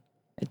then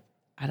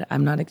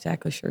I'm not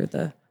exactly sure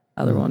the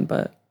other one,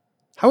 but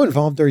How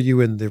involved are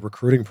you in the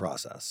recruiting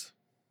process?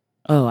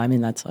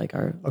 that's like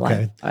our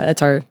Okay.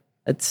 life.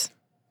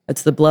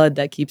 That's the blood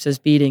that keeps us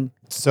beating.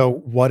 So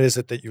what is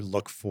it that you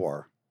look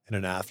for in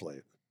an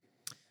athlete?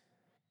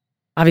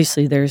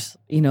 Obviously there's,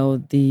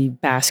 the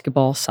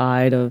basketball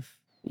side of,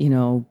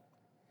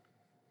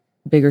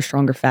 bigger,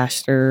 stronger,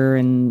 faster,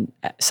 and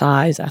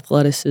size,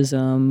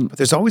 athleticism. But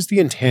there's always the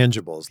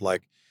intangibles.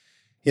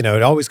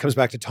 It always comes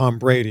back to Tom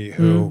Brady,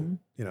 who,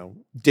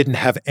 didn't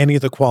have any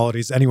of the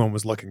qualities anyone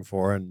was looking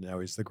for, and now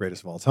he's the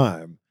greatest of all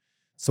time.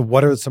 So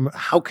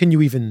how can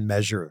you even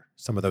measure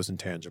some of those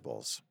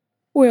intangibles?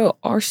 Well,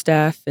 our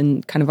staff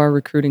and kind of our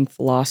recruiting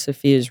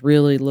philosophy is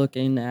really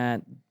looking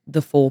at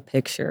the full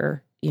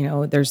picture.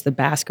 There's the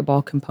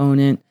basketball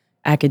component.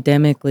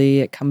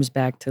 Academically, it comes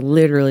back to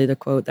literally the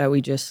quote that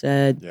we just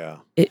said. Yeah.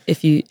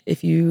 If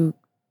you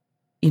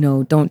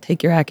don't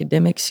take your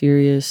academics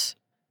serious,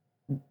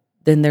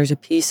 then there's a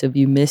piece of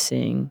you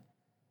missing.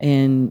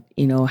 And,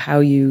 how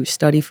you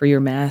study for your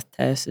math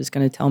test is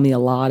going to tell me a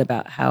lot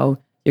about how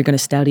you're going to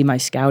study my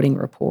scouting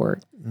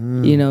report.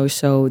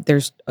 So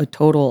there's a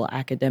total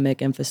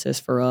academic emphasis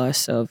for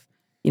us of,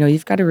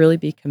 you've got to really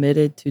be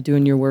committed to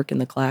doing your work in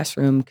the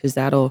classroom, because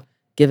that'll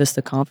give us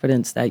the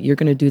confidence that you're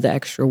going to do the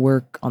extra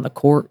work on the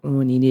court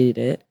when you need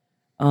it.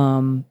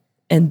 And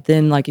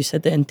then, like you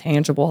said, the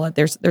intangible,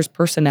 there's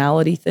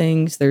personality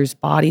things, there's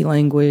body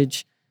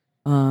language,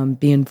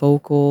 being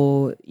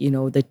vocal,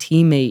 the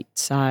teammate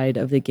side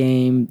of the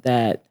game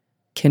that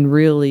can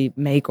really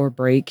make or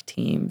break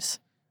teams.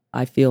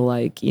 I feel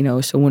like,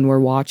 so when we're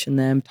watching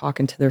them,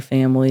 talking to their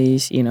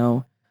families,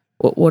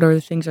 what are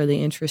the things are they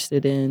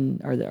interested in?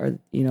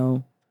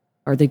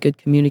 Are they good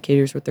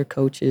communicators with their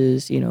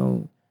coaches?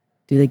 Do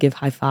they give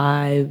high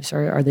fives?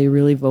 Are they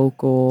really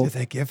vocal? Do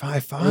they give high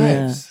fives?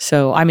 Yeah.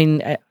 So,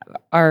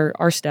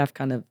 our staff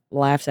kind of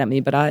laughs at me,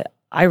 but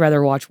I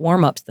rather watch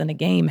warm-ups than a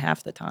game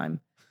half the time,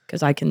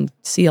 because I can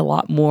see a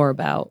lot more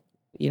about,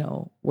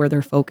 where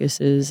their focus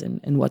is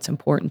and what's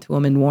important to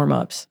them in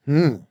warm-ups,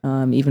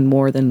 even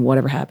more than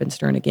whatever happens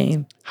during a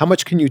game. How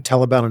much can you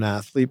tell about an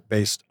athlete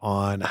based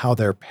on how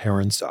their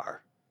parents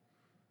are?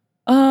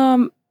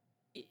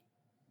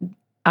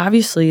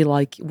 Obviously,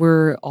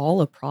 we're all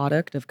a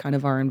product of kind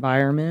of our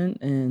environment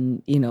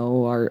and,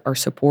 our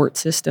support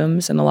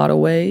systems in a lot of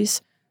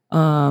ways.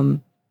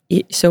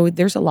 So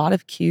there's a lot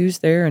of cues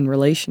there and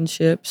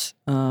relationships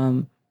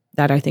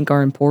that I think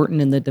are important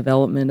in the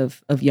development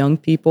of young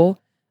people.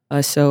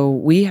 So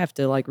we have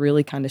to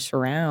really kind of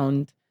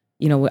surround,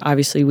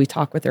 obviously we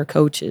talk with their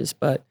coaches,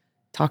 but,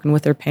 talking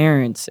with their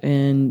parents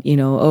and,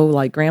 oh,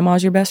 like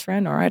grandma's your best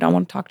friend. All right, I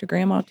want to talk to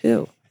grandma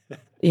too.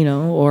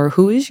 Or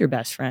who is your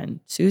best friend?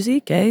 Susie?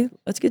 Okay,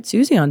 let's get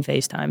Susie on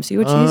FaceTime, see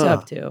what she's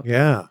up to.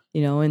 Yeah.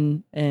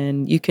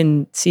 And you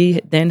can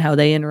see then how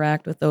they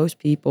interact with those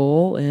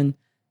people and,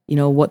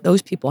 what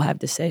those people have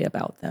to say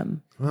about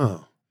them.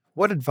 Oh.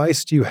 What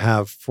advice do you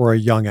have for a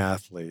young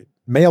athlete,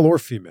 male or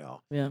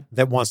female, Yeah.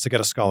 that wants to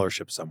get a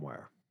scholarship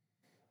somewhere?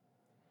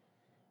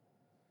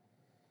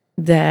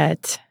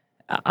 That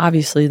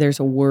obviously there's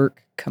a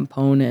work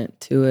component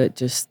to it,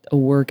 just a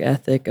work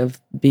ethic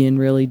of being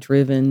really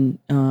driven.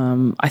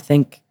 I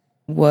think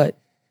what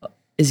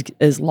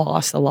is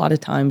lost a lot of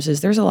times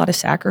is there's a lot of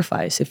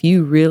sacrifice. If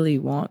you really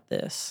want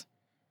this,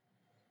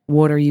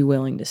 what are you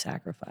willing to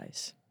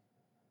sacrifice?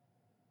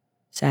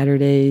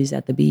 Saturdays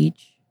at the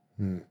beach,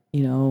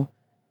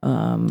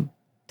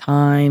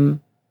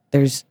 time.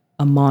 There's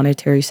a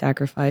monetary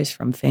sacrifice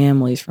from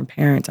families, from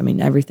parents. I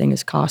mean, everything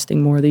is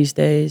costing more these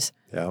days.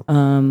 Yeah. A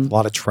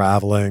lot of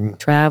traveling.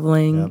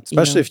 Yeah,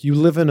 especially if you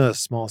live in a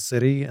small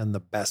city and the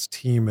best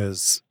team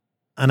is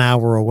an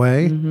hour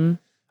away. Mm-hmm.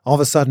 All of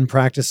a sudden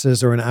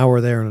practices are an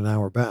hour there and an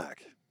hour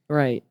back.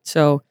 Right.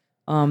 So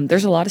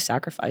there's a lot of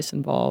sacrifice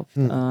involved.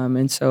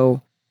 And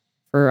so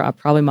for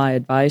probably my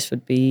advice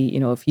would be,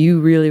 if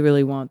you really,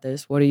 really want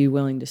this, what are you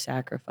willing to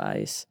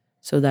sacrifice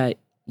so that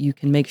you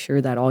can make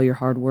sure that all your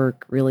hard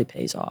work really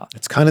pays off?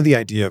 It's kind of the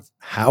idea of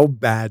how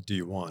bad do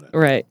you want it?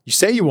 Right. You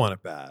say you want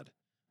it bad,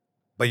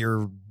 but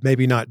you're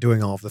maybe not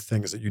doing all of the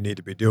things that you need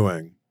to be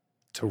doing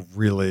to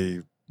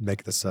really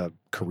make this a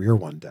career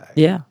one day.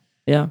 Yeah.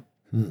 Yeah.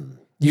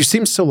 You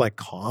seem so like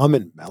calm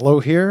and mellow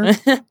here,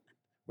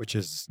 which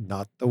is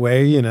not the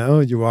way,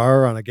 you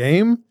are on a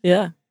game.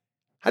 Yeah.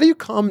 How do you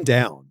calm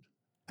down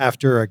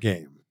after a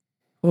game?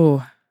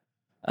 Oh,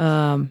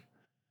 well,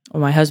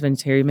 my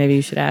husband's here. Maybe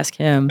you should ask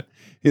him.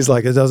 He's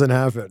like, it doesn't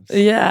happen.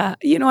 Yeah.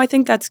 I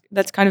think that's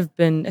kind of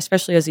been,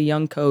 especially as a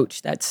young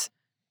coach, that's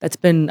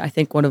been, I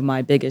think, one of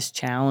my biggest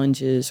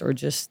challenges or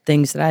just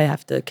things that I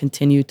have to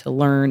continue to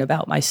learn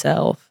about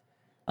myself.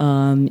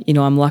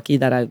 I'm lucky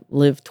that I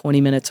live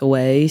 20 minutes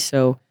away.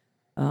 So,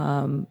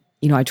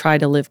 I try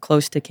to live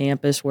close to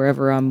campus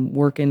wherever I'm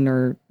working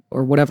or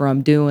whatever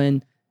I'm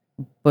doing,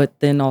 but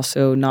then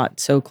also not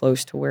so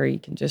close to where you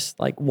can just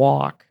like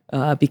walk.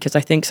 Because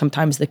I think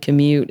sometimes the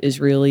commute is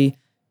really,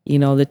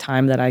 the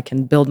time that I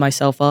can build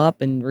myself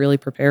up and really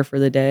prepare for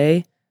the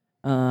day.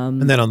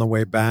 And then on the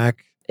way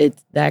back,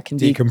 that can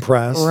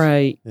decompress.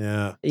 Right.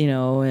 Yeah.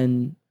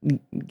 And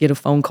get a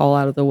phone call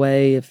out of the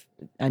way if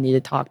I need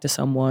to talk to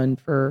someone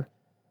for,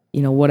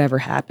 whatever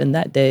happened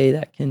that day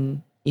that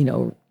can,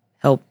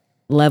 help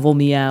level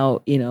me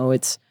out.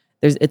 It's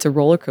a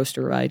roller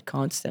coaster ride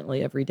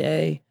constantly every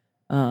day.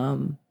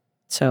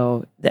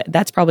 So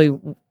that's probably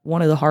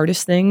one of the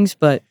hardest things,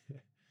 but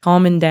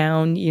calming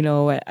down,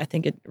 I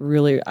think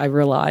I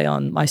rely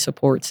on my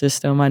support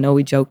system. I know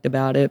we joked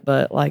about it,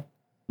 but like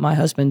my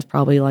husband's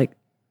probably like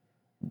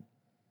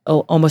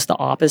almost the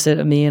opposite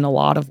of me in a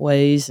lot of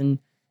ways. And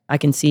I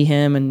can see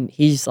him and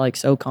he's like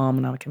so calm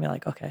and I can be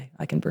like, okay,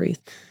 I can breathe.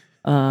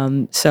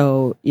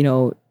 So,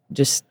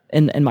 just,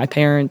 and my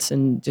parents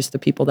and just the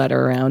people that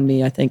are around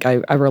me, I think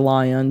I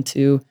rely on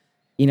to,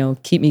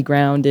 keep me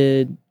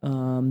grounded,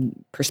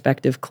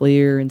 perspective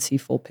clear and see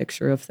full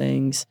picture of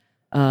things.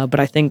 But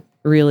I think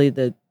really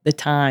the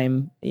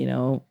time,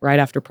 right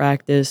after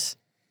practice,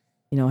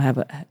 have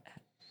a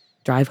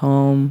drive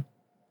home,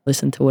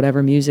 listen to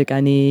whatever music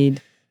I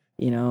need,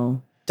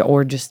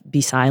 or just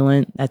be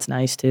silent. That's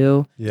nice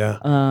too. Yeah.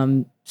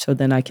 So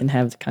then I can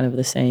have kind of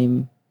the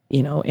same,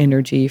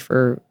 energy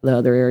for the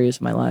other areas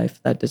of my life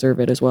that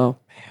deserve it as well.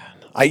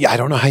 Man, I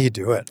don't know how you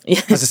do it.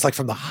 Because it's like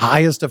from the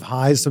highest of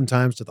highs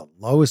sometimes to the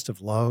lowest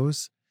of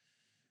lows.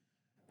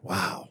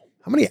 Wow.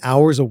 How many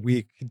hours a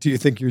week do you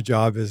think your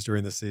job is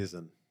during the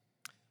season?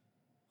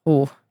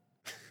 Oh,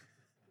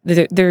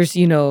 there's,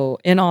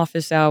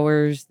 in-office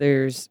hours,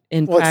 there's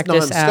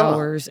in-practice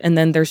hours, and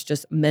then there's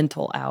just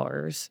mental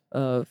hours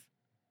of,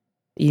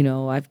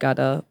 I've got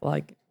to,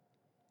 like,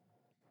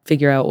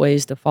 figure out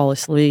ways to fall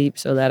asleep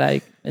so that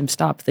I am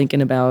stop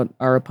thinking about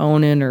our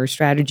opponent or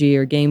strategy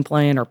or game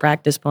plan or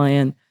practice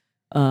plan.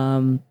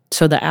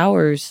 So the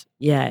hours,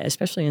 yeah,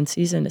 especially in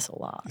season, is a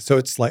lot. So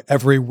it's like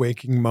every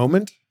waking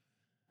moment?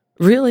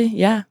 Really?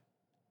 Yeah.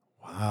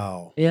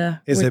 Wow. Yeah.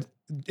 Is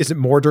it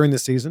more during the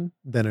season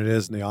than it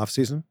is in the off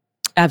season?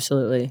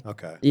 Absolutely.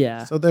 Okay.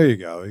 Yeah. So there you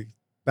go. It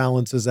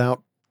balances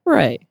out.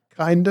 Right.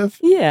 Kind of.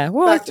 Yeah.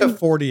 Well, back to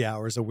 40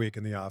 hours a week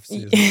in the off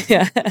season.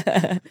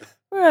 Yeah.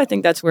 Well, I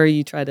think that's where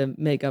you try to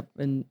make up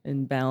and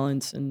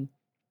balance and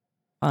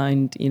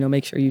find,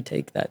 make sure you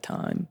take that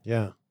time.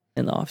 Yeah.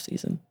 In the off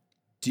season.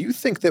 Do you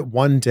think that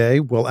one day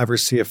we'll ever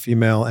see a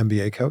female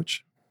NBA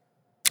coach?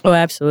 Oh,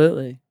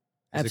 absolutely.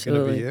 Is it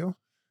going to be you?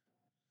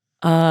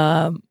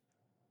 I'm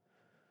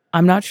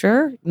not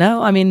sure.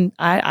 No, I mean,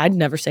 I'd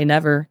never say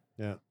never.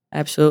 Yeah.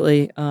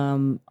 Absolutely.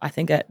 I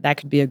think that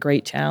could be a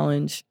great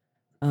challenge.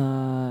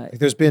 Like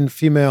there's been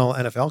female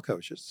NFL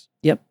coaches.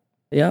 Yep.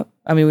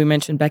 I mean, we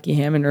mentioned Becky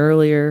Hammond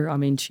earlier. I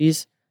mean,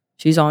 she's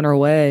on her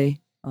way.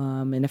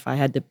 And if I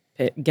had to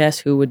guess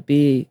who would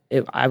be,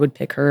 I would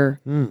pick her.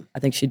 I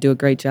think she'd do a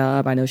great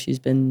job. I know she's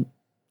been,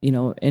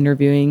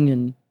 interviewing,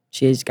 and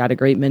she's got a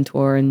great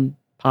mentor in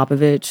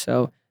Popovich.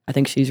 So I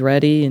think she's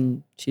ready,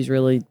 and she's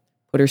really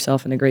put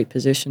herself in a great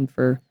position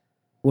for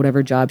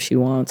whatever job she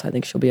wants. I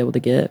think she'll be able to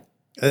get.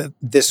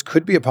 This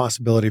could be a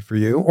possibility for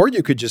you, or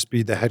you could just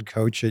be the head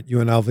coach at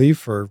UNLV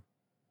for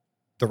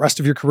the rest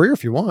of your career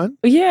if you want.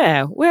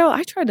 Yeah. Well,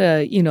 I try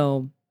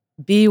to,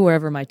 be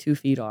wherever my 2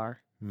 feet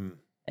are.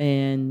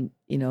 And,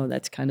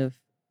 that's kind of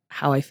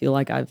how I feel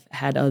like I've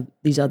had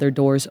these other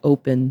doors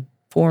open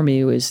for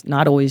me, was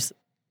not always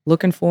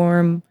looking for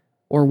them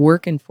or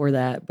working for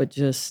that, but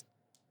just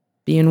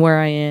being where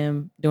I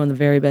am, doing the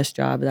very best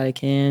job that I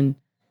can,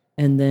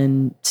 and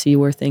then see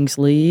where things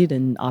lead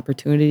and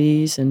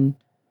opportunities. And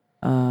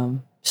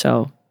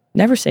so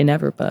never say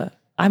never, but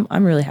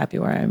I'm really happy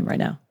where I am right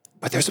now.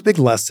 But there's a big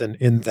lesson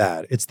in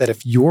that. It's that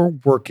if you're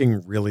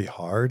working really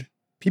hard,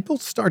 people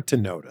start to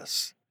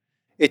notice.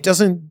 It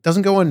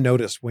doesn't go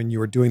unnoticed when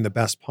you're doing the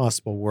best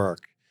possible work,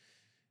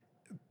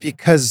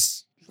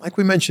 because like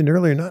we mentioned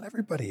earlier, not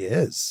everybody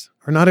is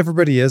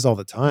all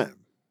the time.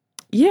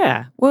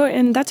 Yeah. Well,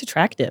 and that's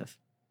attractive,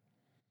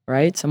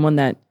 right? Someone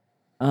that,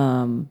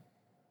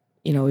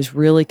 is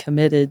really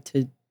committed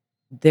to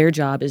their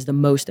job is the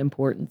most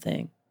important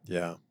thing.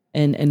 Yeah.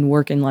 And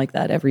working like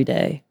that every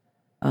day.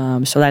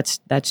 So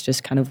that's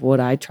just kind of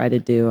what I try to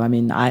do. I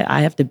mean,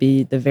 I have to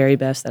be the very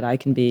best that I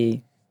can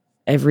be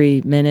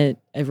every minute,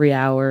 every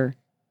hour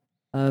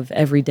of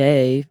every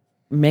day,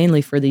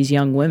 mainly for these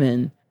young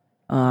women,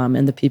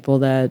 and the people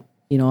that,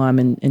 I'm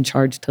in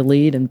charge to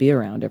lead and be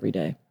around every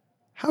day.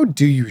 How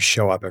do you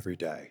show up every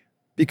day?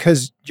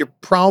 Because you're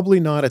probably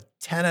not a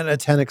 10 out of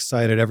 10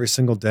 excited every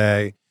single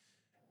day.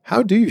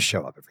 How do you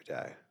show up every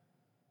day?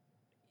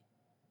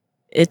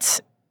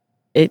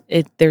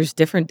 There's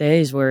different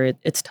days where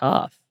it's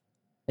tough.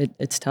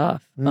 It's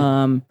tough.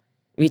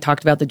 We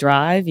talked about the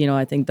drive.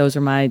 I think those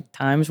are my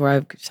times where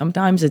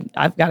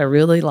I've got to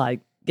really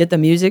get the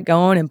music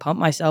going and pump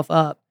myself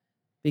up,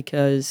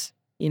 because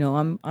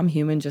I'm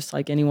human just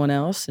like anyone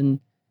else, and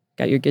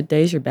got your good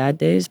days, your bad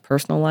days,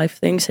 personal life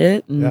things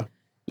hit, and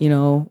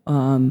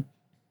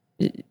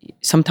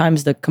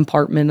sometimes the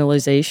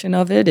compartmentalization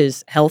of it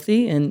is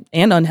healthy and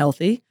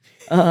unhealthy.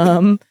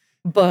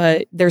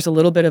 But there's a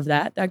little bit of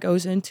that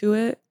goes into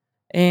it.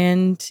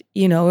 And,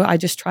 I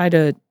just try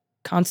to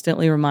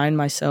constantly remind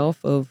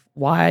myself of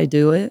why I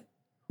do it,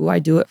 who I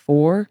do it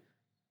for,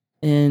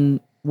 and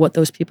what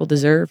those people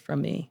deserve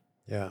from me.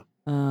 Yeah.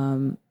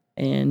 And,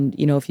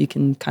 if you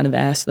can kind of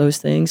ask those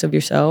things of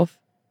yourself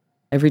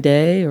every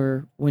day,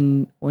 or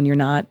when you're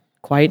not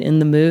quite in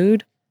the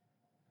mood,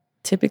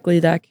 typically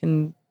that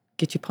can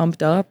get you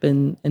pumped up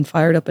and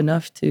fired up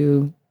enough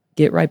to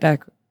get right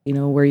back,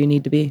 where you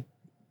need to be.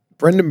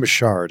 Brendan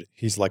Bouchard,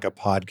 he's like a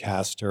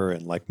podcaster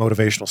and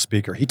motivational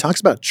speaker. He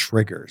talks about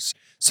triggers.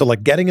 So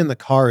getting in the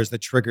car is the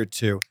trigger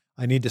to,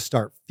 I need to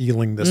start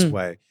feeling this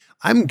way.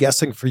 I'm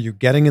guessing for you,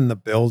 getting in the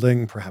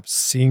building, perhaps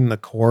seeing the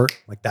court,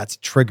 that's a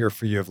trigger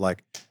for you of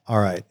all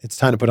right, it's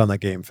time to put on that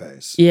game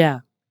face.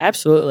 Yeah,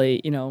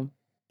 absolutely.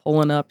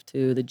 Pulling up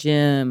to the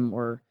gym,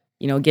 or,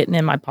 getting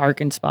in my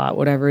parking spot,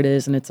 whatever it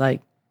is. And it's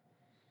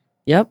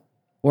yep,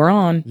 we're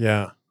on.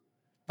 Yeah.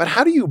 But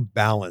how do you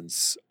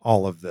balance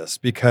all of this?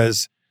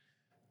 Because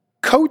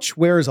coach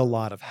wears a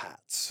lot of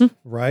hats,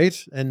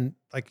 right? And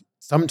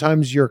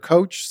sometimes you're a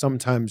coach,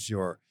 sometimes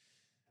you're,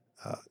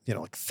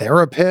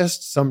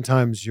 therapist,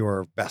 sometimes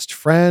you're best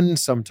friend,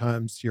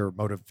 sometimes you're a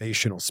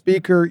motivational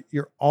speaker.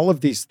 You're all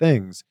of these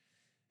things.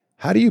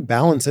 How do you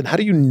balance it? How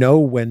do you know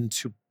when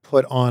to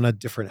put on a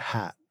different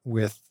hat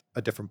with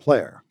a different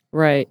player?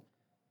 Right.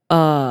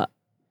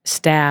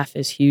 Staff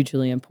is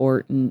hugely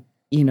important.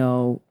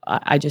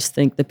 I just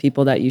think the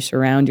people that you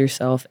surround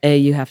yourself,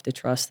 you have to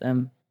trust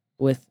them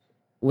with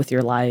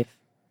your life,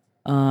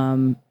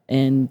 and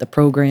the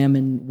program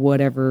and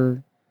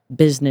whatever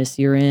business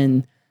you're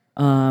in,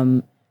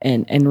 and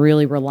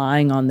really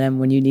relying on them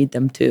when you need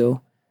them to,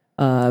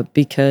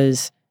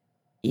 because,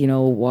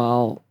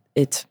 while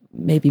it's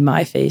maybe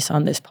my face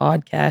on this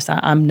podcast,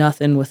 I'm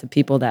nothing with the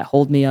people that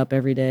hold me up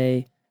every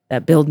day,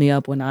 that build me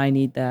up when I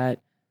need that,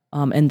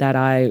 and that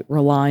I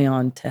rely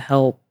on to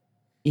help,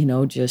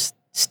 just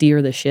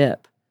steer the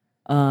ship.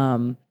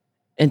 And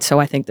so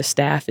I think the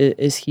staff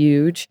is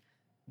huge.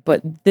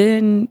 But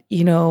then,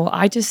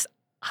 I just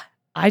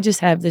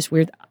have this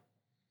weird,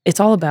 it's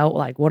all about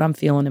what I'm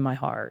feeling in my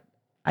heart.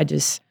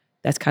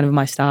 That's kind of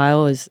my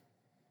style, is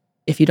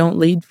if you don't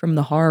lead from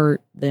the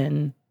heart,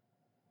 then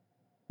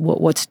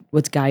what's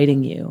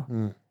guiding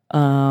you?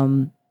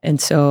 And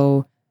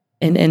so,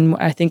 and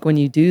I think when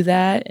you do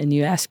that and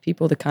you ask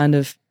people to kind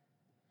of,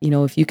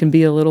 if you can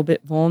be a little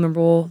bit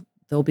vulnerable,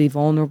 they'll be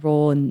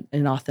vulnerable and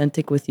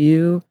authentic with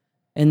you.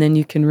 And then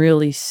you can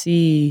really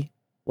see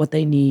what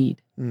they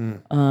need.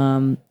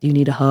 Do you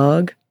need a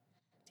hug?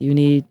 Do you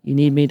need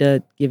me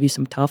to give you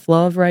some tough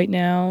love right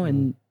now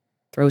and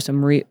throw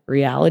some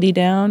reality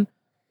down?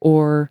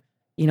 Or,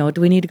 do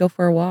we need to go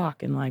for a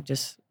walk and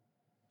just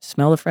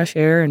smell the fresh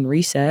air and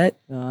reset?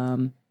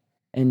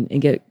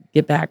 and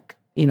get back,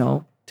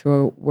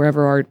 to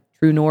wherever our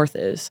true north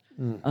is.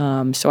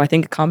 So I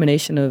think a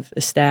combination of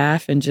the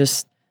staff and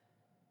just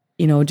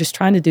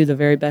trying to do the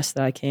very best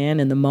that I can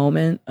in the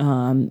moment,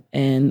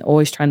 and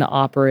always trying to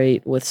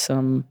operate with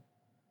some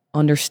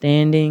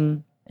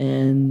understanding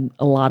and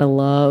a lot of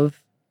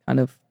love, kind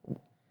of,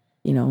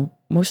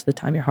 most of the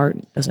time your heart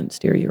doesn't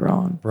steer you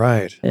wrong.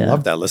 Right. Yeah.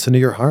 Love that. Listen to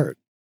your heart.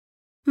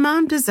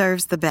 Mom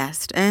deserves the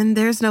best, and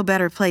there's no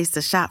better place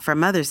to shop for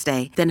Mother's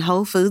Day than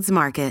Whole Foods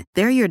Market.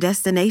 They're your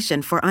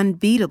destination for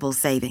unbeatable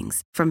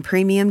savings, from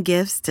premium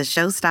gifts to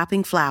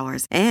show-stopping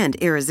flowers and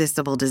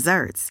irresistible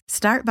desserts.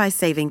 Start by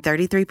saving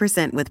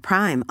 33% with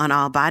Prime on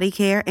all body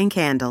care and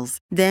candles.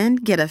 Then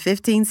get a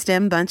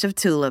 15-stem bunch of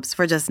tulips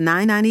for just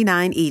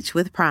 $9.99 each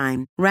with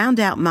Prime. Round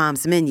out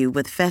Mom's menu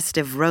with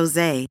festive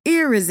rosé,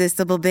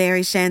 irresistible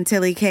berry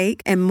chantilly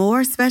cake, and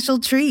more special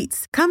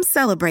treats. Come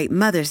celebrate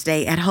Mother's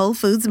Day at Whole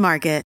Foods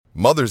Market.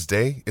 Mother's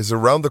Day is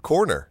around the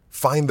corner.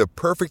 Find the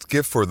perfect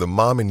gift for the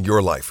mom in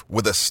your life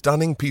with a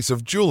stunning piece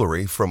of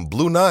jewelry from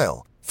Blue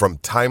Nile. From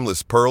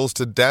timeless pearls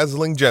to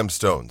dazzling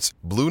gemstones,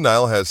 Blue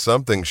Nile has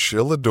something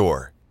she'll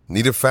adore.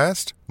 Need it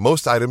fast?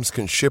 Most items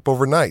can ship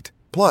overnight.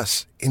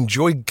 Plus,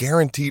 enjoy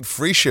guaranteed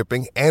free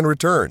shipping and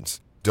returns.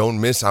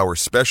 Don't miss our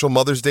special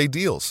Mother's Day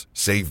deals.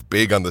 Save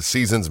big on the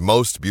season's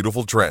most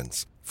beautiful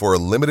trends. For a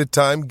limited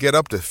time, get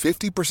up to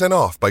 50%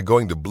 off by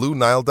going to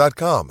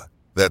BlueNile.com.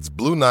 That's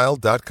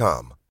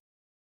BlueNile.com.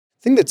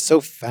 The thing that's so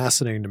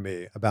fascinating to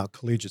me about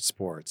collegiate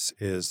sports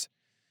is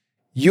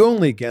you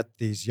only get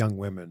these young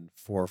women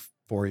for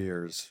 4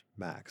 years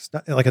max.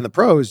 Like in the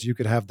pros, you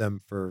could have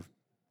them for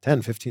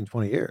 10, 15,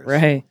 20 years.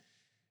 Right.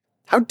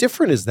 How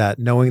different is that,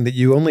 knowing that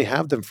you only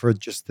have them for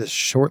just this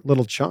short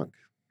little chunk?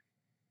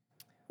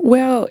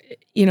 Well,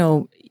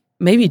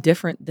 maybe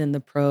different than the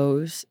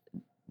pros.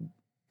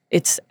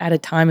 It's at a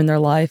time in their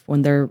life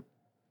when they're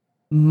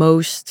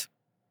most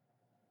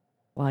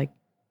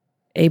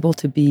able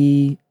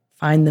to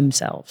find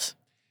themselves.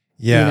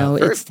 Yeah,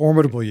 very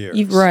formidable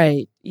years.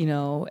 Right.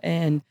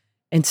 And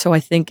so I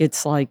think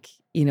it's a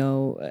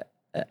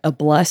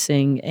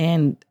blessing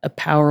and a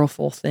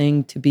powerful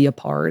thing to be a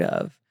part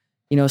of.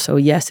 So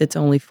yes, it's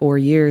only 4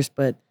 years,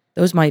 but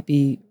those might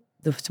be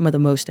some of the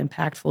most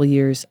impactful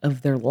years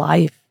of their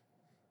life,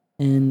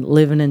 and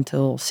living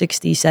until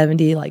 60,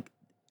 70,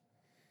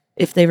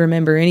 if they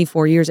remember any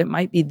 4 years, it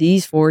might be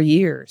these 4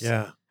 years.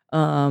 Yeah.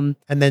 And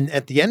then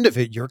at the end of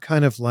it, you're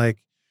kind of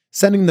like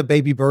sending the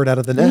baby bird out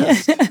of the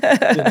nest.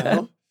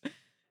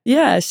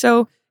 Yeah.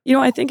 So,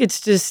 I think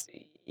it's just,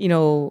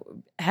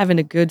 having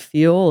a good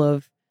feel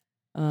of,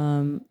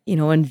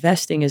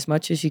 investing as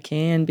much as you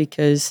can,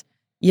 because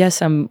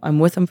yes, I'm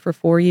with them for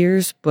 4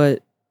 years,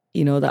 but,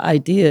 the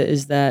idea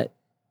is that,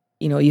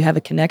 you have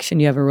a connection,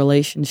 you have a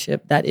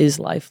relationship that is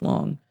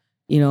lifelong,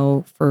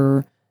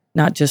 for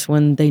not just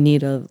when they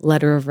need a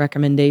letter of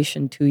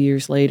recommendation 2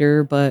 years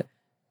later, but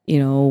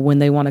when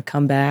they want to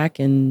come back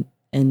and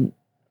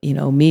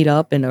meet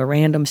up in a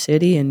random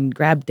city and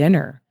grab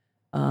dinner.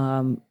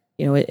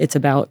 It's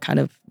about kind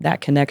of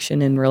that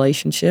connection and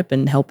relationship,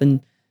 and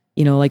helping,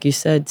 like you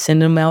said,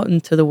 send them out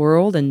into the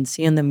world and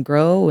seeing them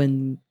grow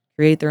and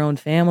create their own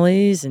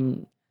families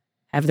and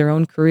have their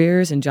own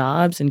careers and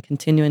jobs, and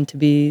continuing to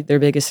be their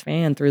biggest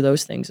fan through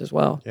those things as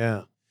well.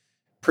 Yeah.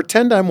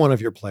 Pretend I'm one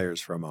of your players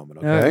for a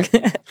moment,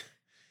 okay?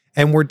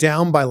 And we're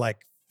down by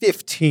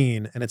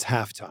 15 and it's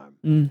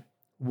halftime.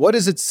 What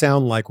does it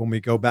sound like when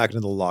we go back into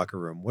the locker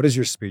room? What does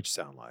your speech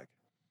sound like?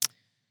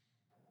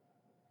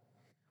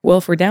 Well,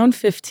 if we're down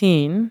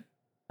 15,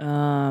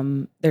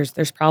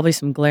 there's probably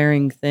some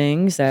glaring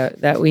things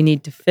that we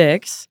need to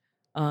fix.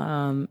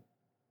 But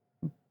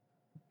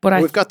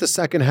we've got the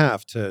second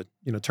half to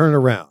turn it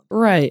around.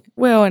 Right.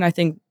 Well, and I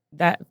think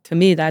that, to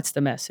me, that's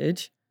the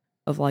message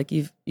of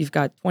you've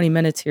got 20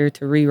 minutes here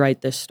to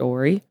rewrite this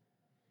story.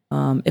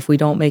 If we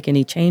don't make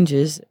any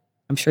changes,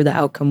 I'm sure the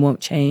outcome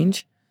won't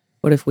change.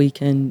 But if we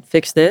can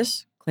fix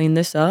this, clean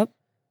this up,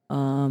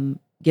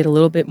 get a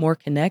little bit more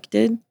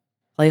connected,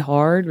 play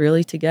hard,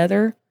 really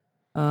together,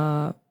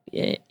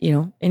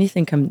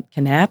 anything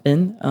can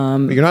happen.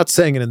 But you're not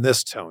saying it in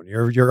this tone.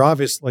 You're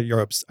obviously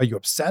are you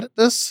upset at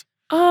this?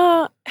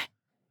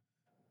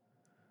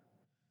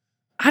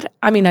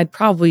 I'd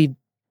probably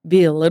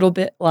be a little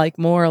bit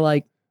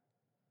more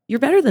you're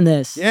better than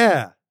this.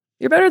 Yeah.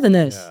 You're better than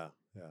this. Yeah.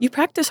 You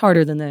practice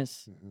harder than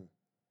this. Mm-hmm.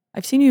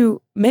 I've seen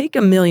you make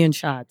 1 million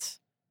shots.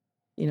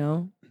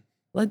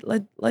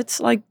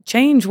 Let's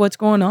change what's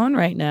going on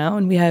right now,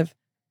 and we have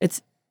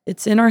it's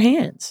in our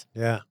hands.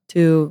 Yeah.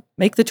 To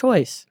make the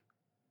choice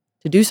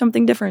to do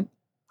something different.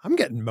 I'm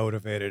getting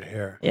motivated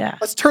here. Yeah.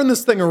 Let's turn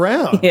this thing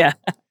around. Yeah.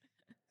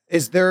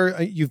 Is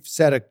there? You've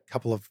said a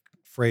couple of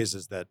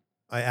phrases that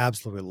I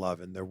absolutely love,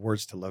 and they're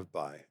words to live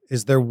by.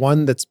 Is there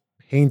one that's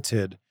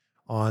painted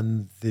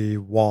on the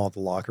wall of the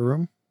locker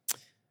room?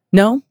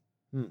 No.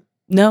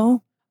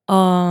 No.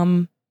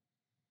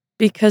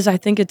 Because I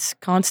think it's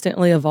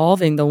constantly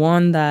evolving. The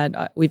one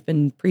that we've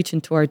been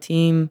preaching to our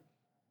team,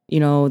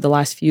 the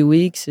last few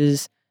weeks,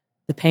 is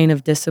the pain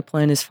of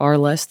discipline is far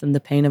less than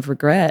the pain of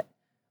regret.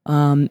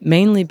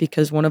 mainly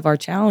because one of our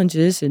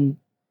challenges, and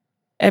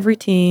every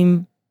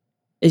team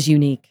is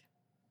unique,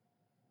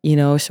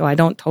 so I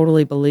don't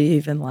totally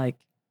believe in like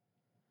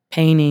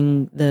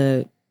painting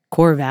the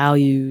core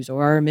values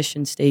or our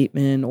mission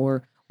statement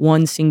or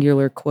one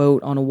singular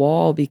quote on a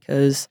wall,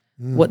 because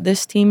what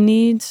this team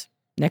needs,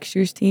 next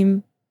year's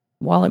team,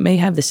 while it may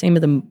have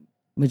the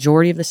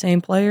majority of the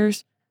same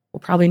players, will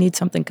probably need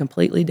something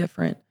completely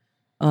different.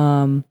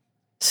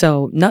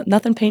 So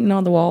nothing painting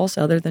on the walls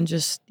other than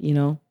just,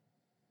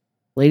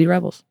 Lady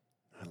Rebels.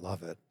 I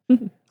love it.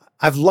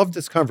 I've loved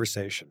this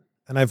conversation,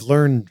 and I've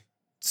learned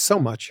so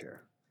much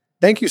here.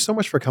 Thank you so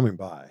much for coming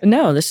by.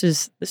 No, this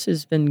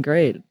has been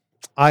great.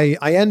 I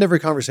end every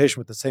conversation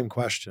with the same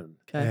question,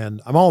 Okay.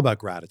 and I'm all about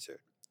gratitude.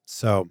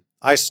 So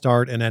I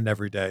start and end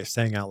every day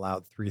saying out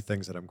loud 3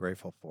 things that I'm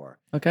grateful for.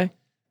 Okay.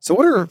 So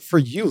what are, for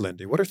you,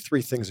 Lindy, what are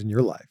 3 things in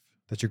your life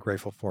that you're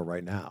grateful for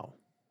right now?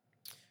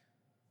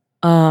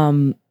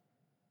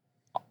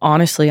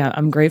 Honestly,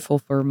 I'm grateful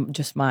for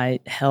just my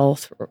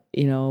health,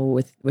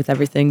 with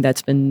everything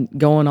that's been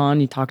going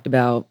on. You talked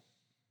about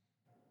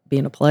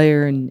being a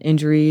player and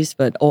injuries,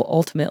 but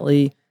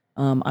ultimately,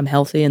 I'm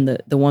healthy, and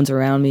the ones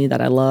around me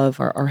that I love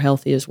are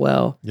healthy as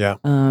well. Yeah.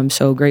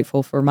 So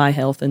grateful for my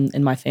health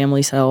and my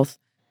family's health.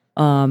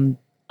 I'm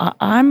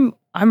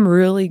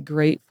really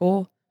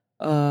grateful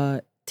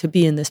to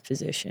be in this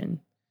position.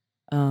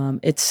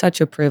 It's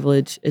such a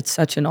privilege. It's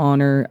such an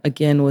honor.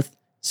 Again, with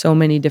so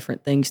many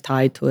different things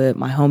tied to it.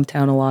 My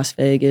hometown of Las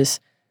Vegas,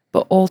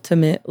 but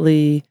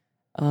ultimately,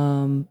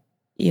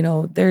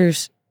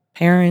 there's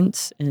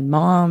parents and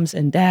moms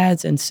and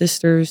dads and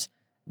sisters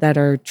that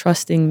are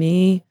trusting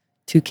me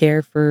to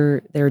care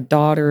for their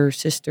daughter,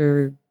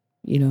 sister,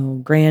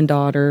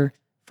 granddaughter,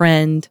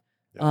 friend.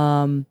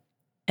 And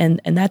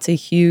that's a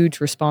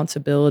huge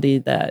responsibility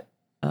that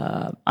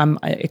I'm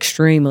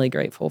extremely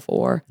grateful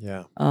for.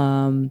 Yeah.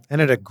 And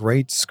at a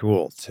great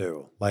school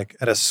too, like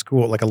at a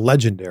school, like a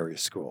legendary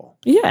school.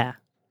 Yeah.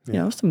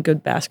 Yeah. Some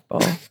good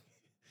basketball.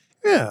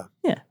 Yeah.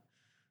 Yeah.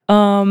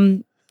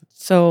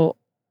 So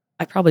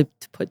I probably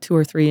put 2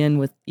 or 3 in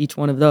with each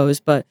one of those,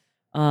 but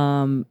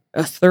a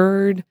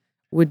third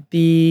would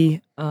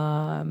be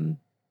man.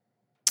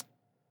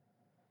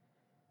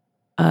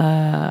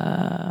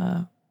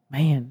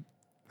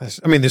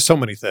 I mean, there's so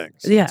many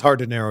things. Yeah. It's hard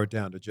to narrow it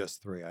down to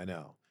just 3, I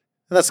know.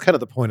 And that's kind of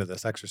the point of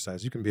this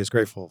exercise. You can be as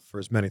grateful for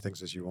as many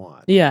things as you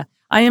want. Yeah.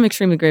 I am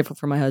extremely grateful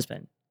for my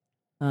husband.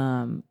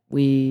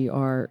 We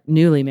are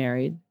newly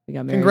married. We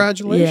got married.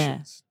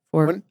 Congratulations.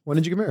 Yeah. When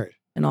did you get married?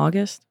 In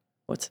August.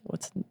 What's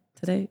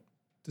today?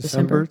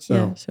 December. So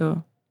yeah.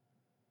 So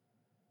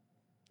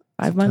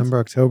 5 months. September,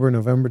 October,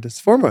 November,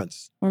 4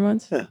 months. 4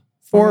 months. Yeah.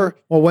 4.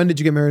 Well, when did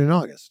you get married in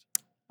August?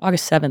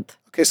 August 7th.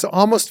 Okay, so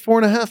almost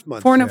 4.5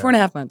 months.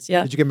 4.5 months.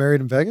 Yeah. Did you get married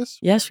in Vegas?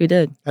 Yes, we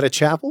did. At a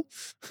chapel?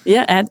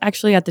 Yeah,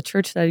 actually at the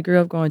church that I grew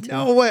up going to.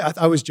 No way.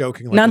 I was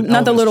joking. Like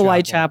not the Elvis little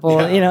white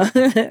chapel.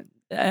 Yeah.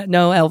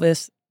 No,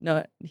 Elvis.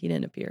 No, he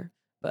didn't appear.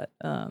 But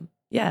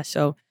yeah,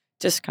 so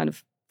just kind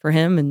of for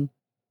him, and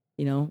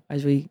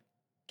as we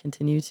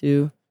continue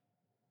to,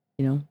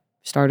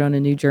 start on a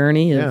new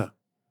journey of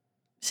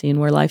seeing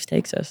where life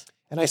takes us.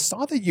 And I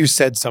saw that you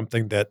said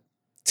something that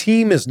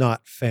team is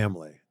not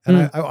family.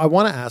 And I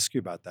want to ask you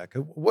about that.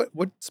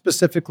 What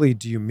specifically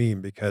do you mean?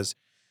 Because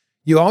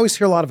you always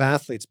hear a lot of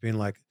athletes being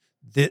like,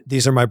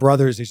 these are my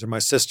brothers, these are my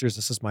sisters,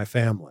 this is my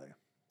family.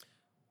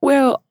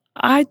 Well,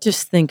 I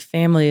just think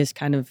family has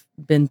kind of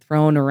been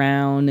thrown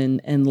around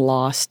and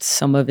lost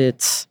some of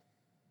its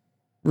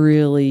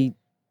really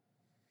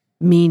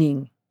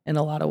meaning in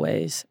a lot of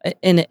ways.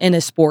 In a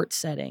sports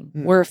setting,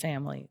 we're a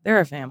family. They're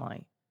a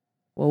family.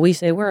 Well, we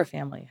say we're a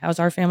family. How's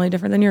our family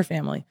different than your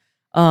family?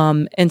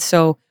 And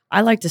so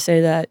I like to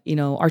say that,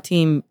 our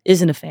team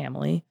isn't a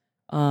family,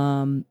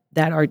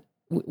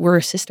 we're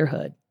a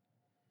sisterhood,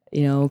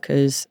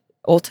 because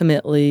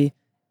ultimately,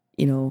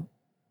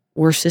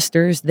 we're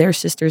sisters, they're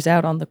sisters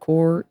out on the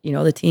court.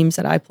 The teams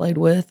that I played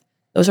with,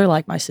 those are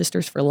like my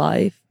sisters for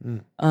life.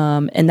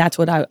 And that's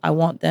what I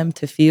want them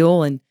to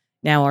feel. And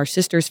now our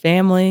sister's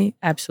family,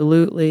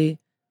 absolutely,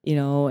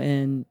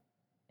 and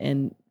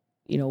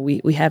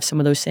we have some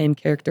of those same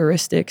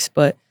characteristics,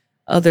 but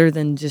other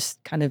than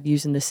just kind of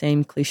using the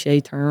same cliche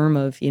term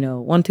of,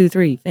 1, 2,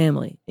 3,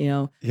 family, we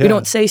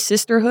don't say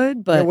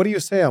sisterhood, but. Yeah, what do you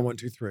say on 1,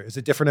 2, 3? Is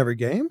it different every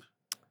game?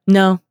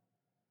 No,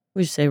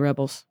 we just say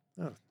rebels.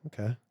 Oh,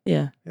 okay.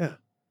 Yeah. Yeah.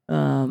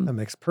 That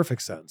makes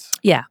perfect sense.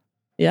 Yeah.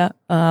 Yeah.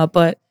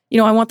 But,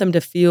 I want them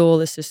to feel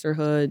the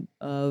sisterhood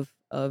of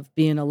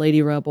being a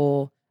Lady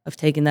Rebel, of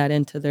taking that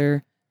into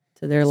their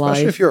life.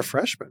 Especially if you're a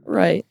freshman.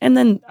 Right. And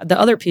then the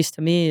other piece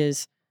to me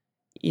is,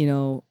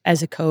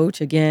 as a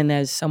coach, again,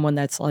 as someone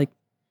that's like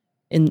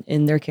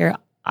in their care,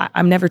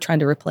 I'm never trying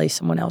to replace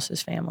someone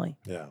else's family.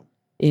 Yeah.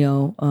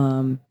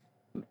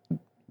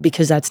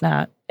 Because that's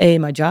not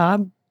my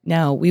job.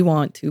 Now we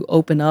want to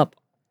open up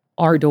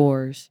our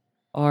doors,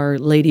 our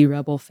Lady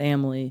Rebel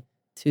family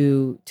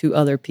to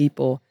other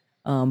people.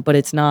 But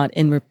it's not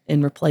in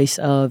replace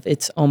of,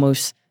 it's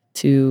almost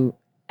to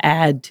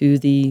add to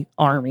the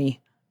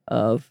army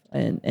of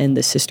and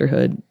the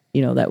sisterhood,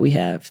 that we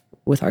have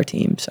with our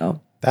team.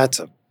 So that's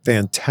a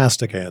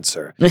fantastic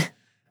answer.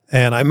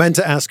 And I meant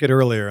to ask it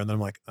earlier, and then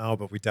I'm like, oh,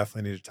 but we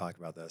definitely need to talk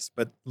about this.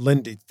 But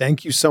Lindy,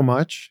 thank you so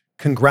much.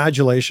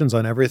 Congratulations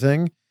on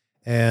everything,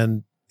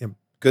 and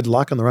good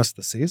luck on the rest of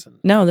the season.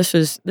 No, this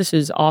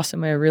is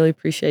awesome. I really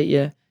appreciate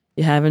you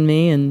having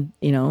me, and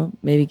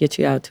maybe get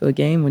you out to a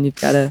game when you've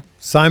got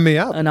sign me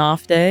up an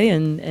off day,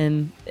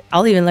 and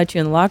I'll even let you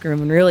in the locker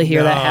room and really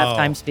hear that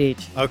halftime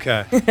speech.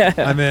 Okay,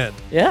 I'm in.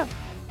 Yeah.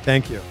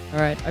 Thank you. All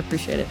right, I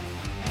appreciate it.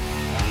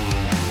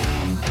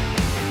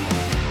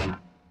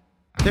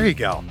 There you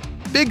go.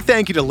 Big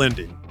thank you to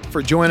Lindy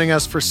for joining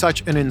us for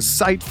such an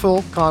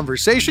insightful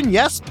conversation.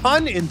 Yes,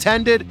 pun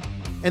intended.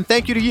 And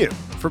thank you to you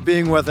for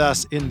being with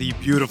us in the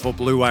beautiful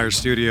Blue Wire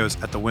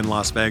studios at the Wynn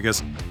Las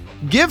Vegas.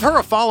 Give her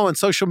a follow on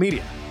social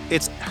media.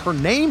 It's her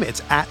name.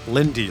 It's at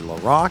Lindy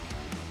LaRocque.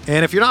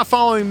 And if you're not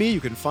following me,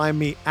 you can find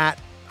me at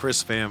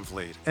Chris Van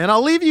Vliet. And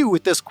I'll leave you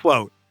with this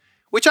quote,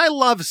 which I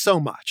love so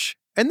much.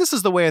 And this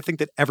is the way I think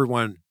that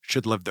everyone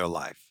should live their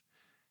life.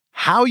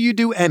 How you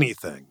do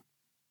anything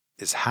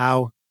is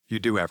how you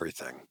do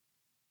everything.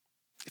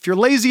 If you're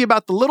lazy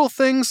about the little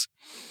things,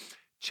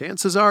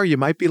 chances are you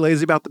might be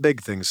lazy about the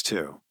big things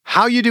too.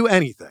 How you do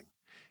anything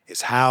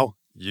is how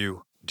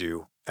you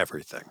do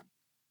everything.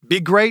 Be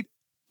great.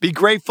 Be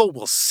grateful.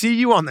 We'll see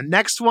you on the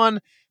next one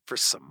for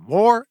some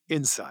more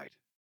insight.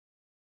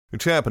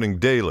 It's happening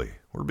daily.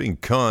 We're being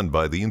conned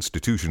by the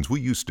institutions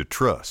we used to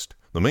trust.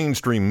 The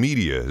mainstream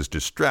media is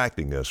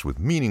distracting us with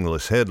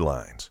meaningless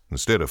headlines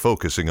instead of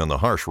focusing on the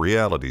harsh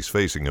realities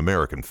facing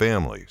American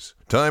families.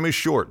 Time is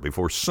short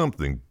before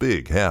something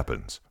big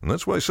happens, and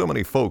that's why so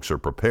many folks are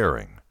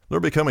preparing. They're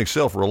becoming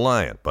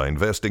self-reliant by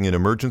investing in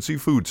emergency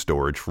food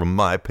storage from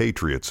My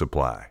Patriot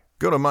Supply.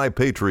 Go to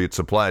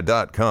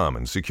MyPatriotSupply.com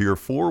and secure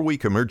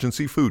 4-week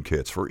emergency food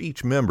kits for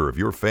each member of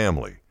your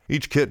family.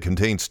 Each kit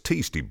contains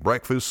tasty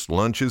breakfasts,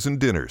 lunches, and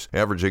dinners,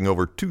 averaging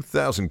over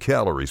 2,000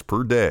 calories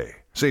per day.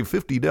 Save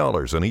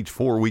 $50 on each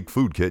 4-week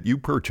food kit you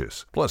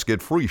purchase. Plus,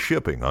 get free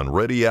shipping on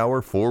Ready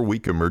Hour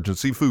 4-week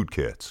emergency food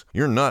kits.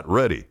 You're not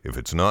ready if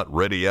it's not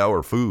Ready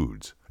Hour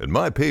foods. At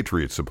My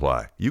Patriot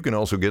Supply, you can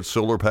also get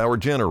solar power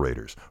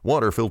generators,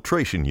 water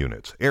filtration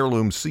units,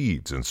 heirloom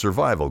seeds, and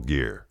survival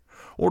gear.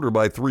 Order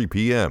by 3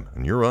 p.m.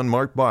 and your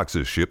unmarked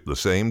boxes ship the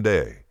same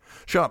day.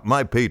 Shop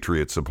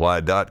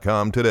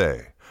MyPatriotSupply.com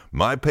today.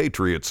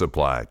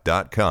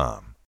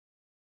 MyPatriotSupply.com.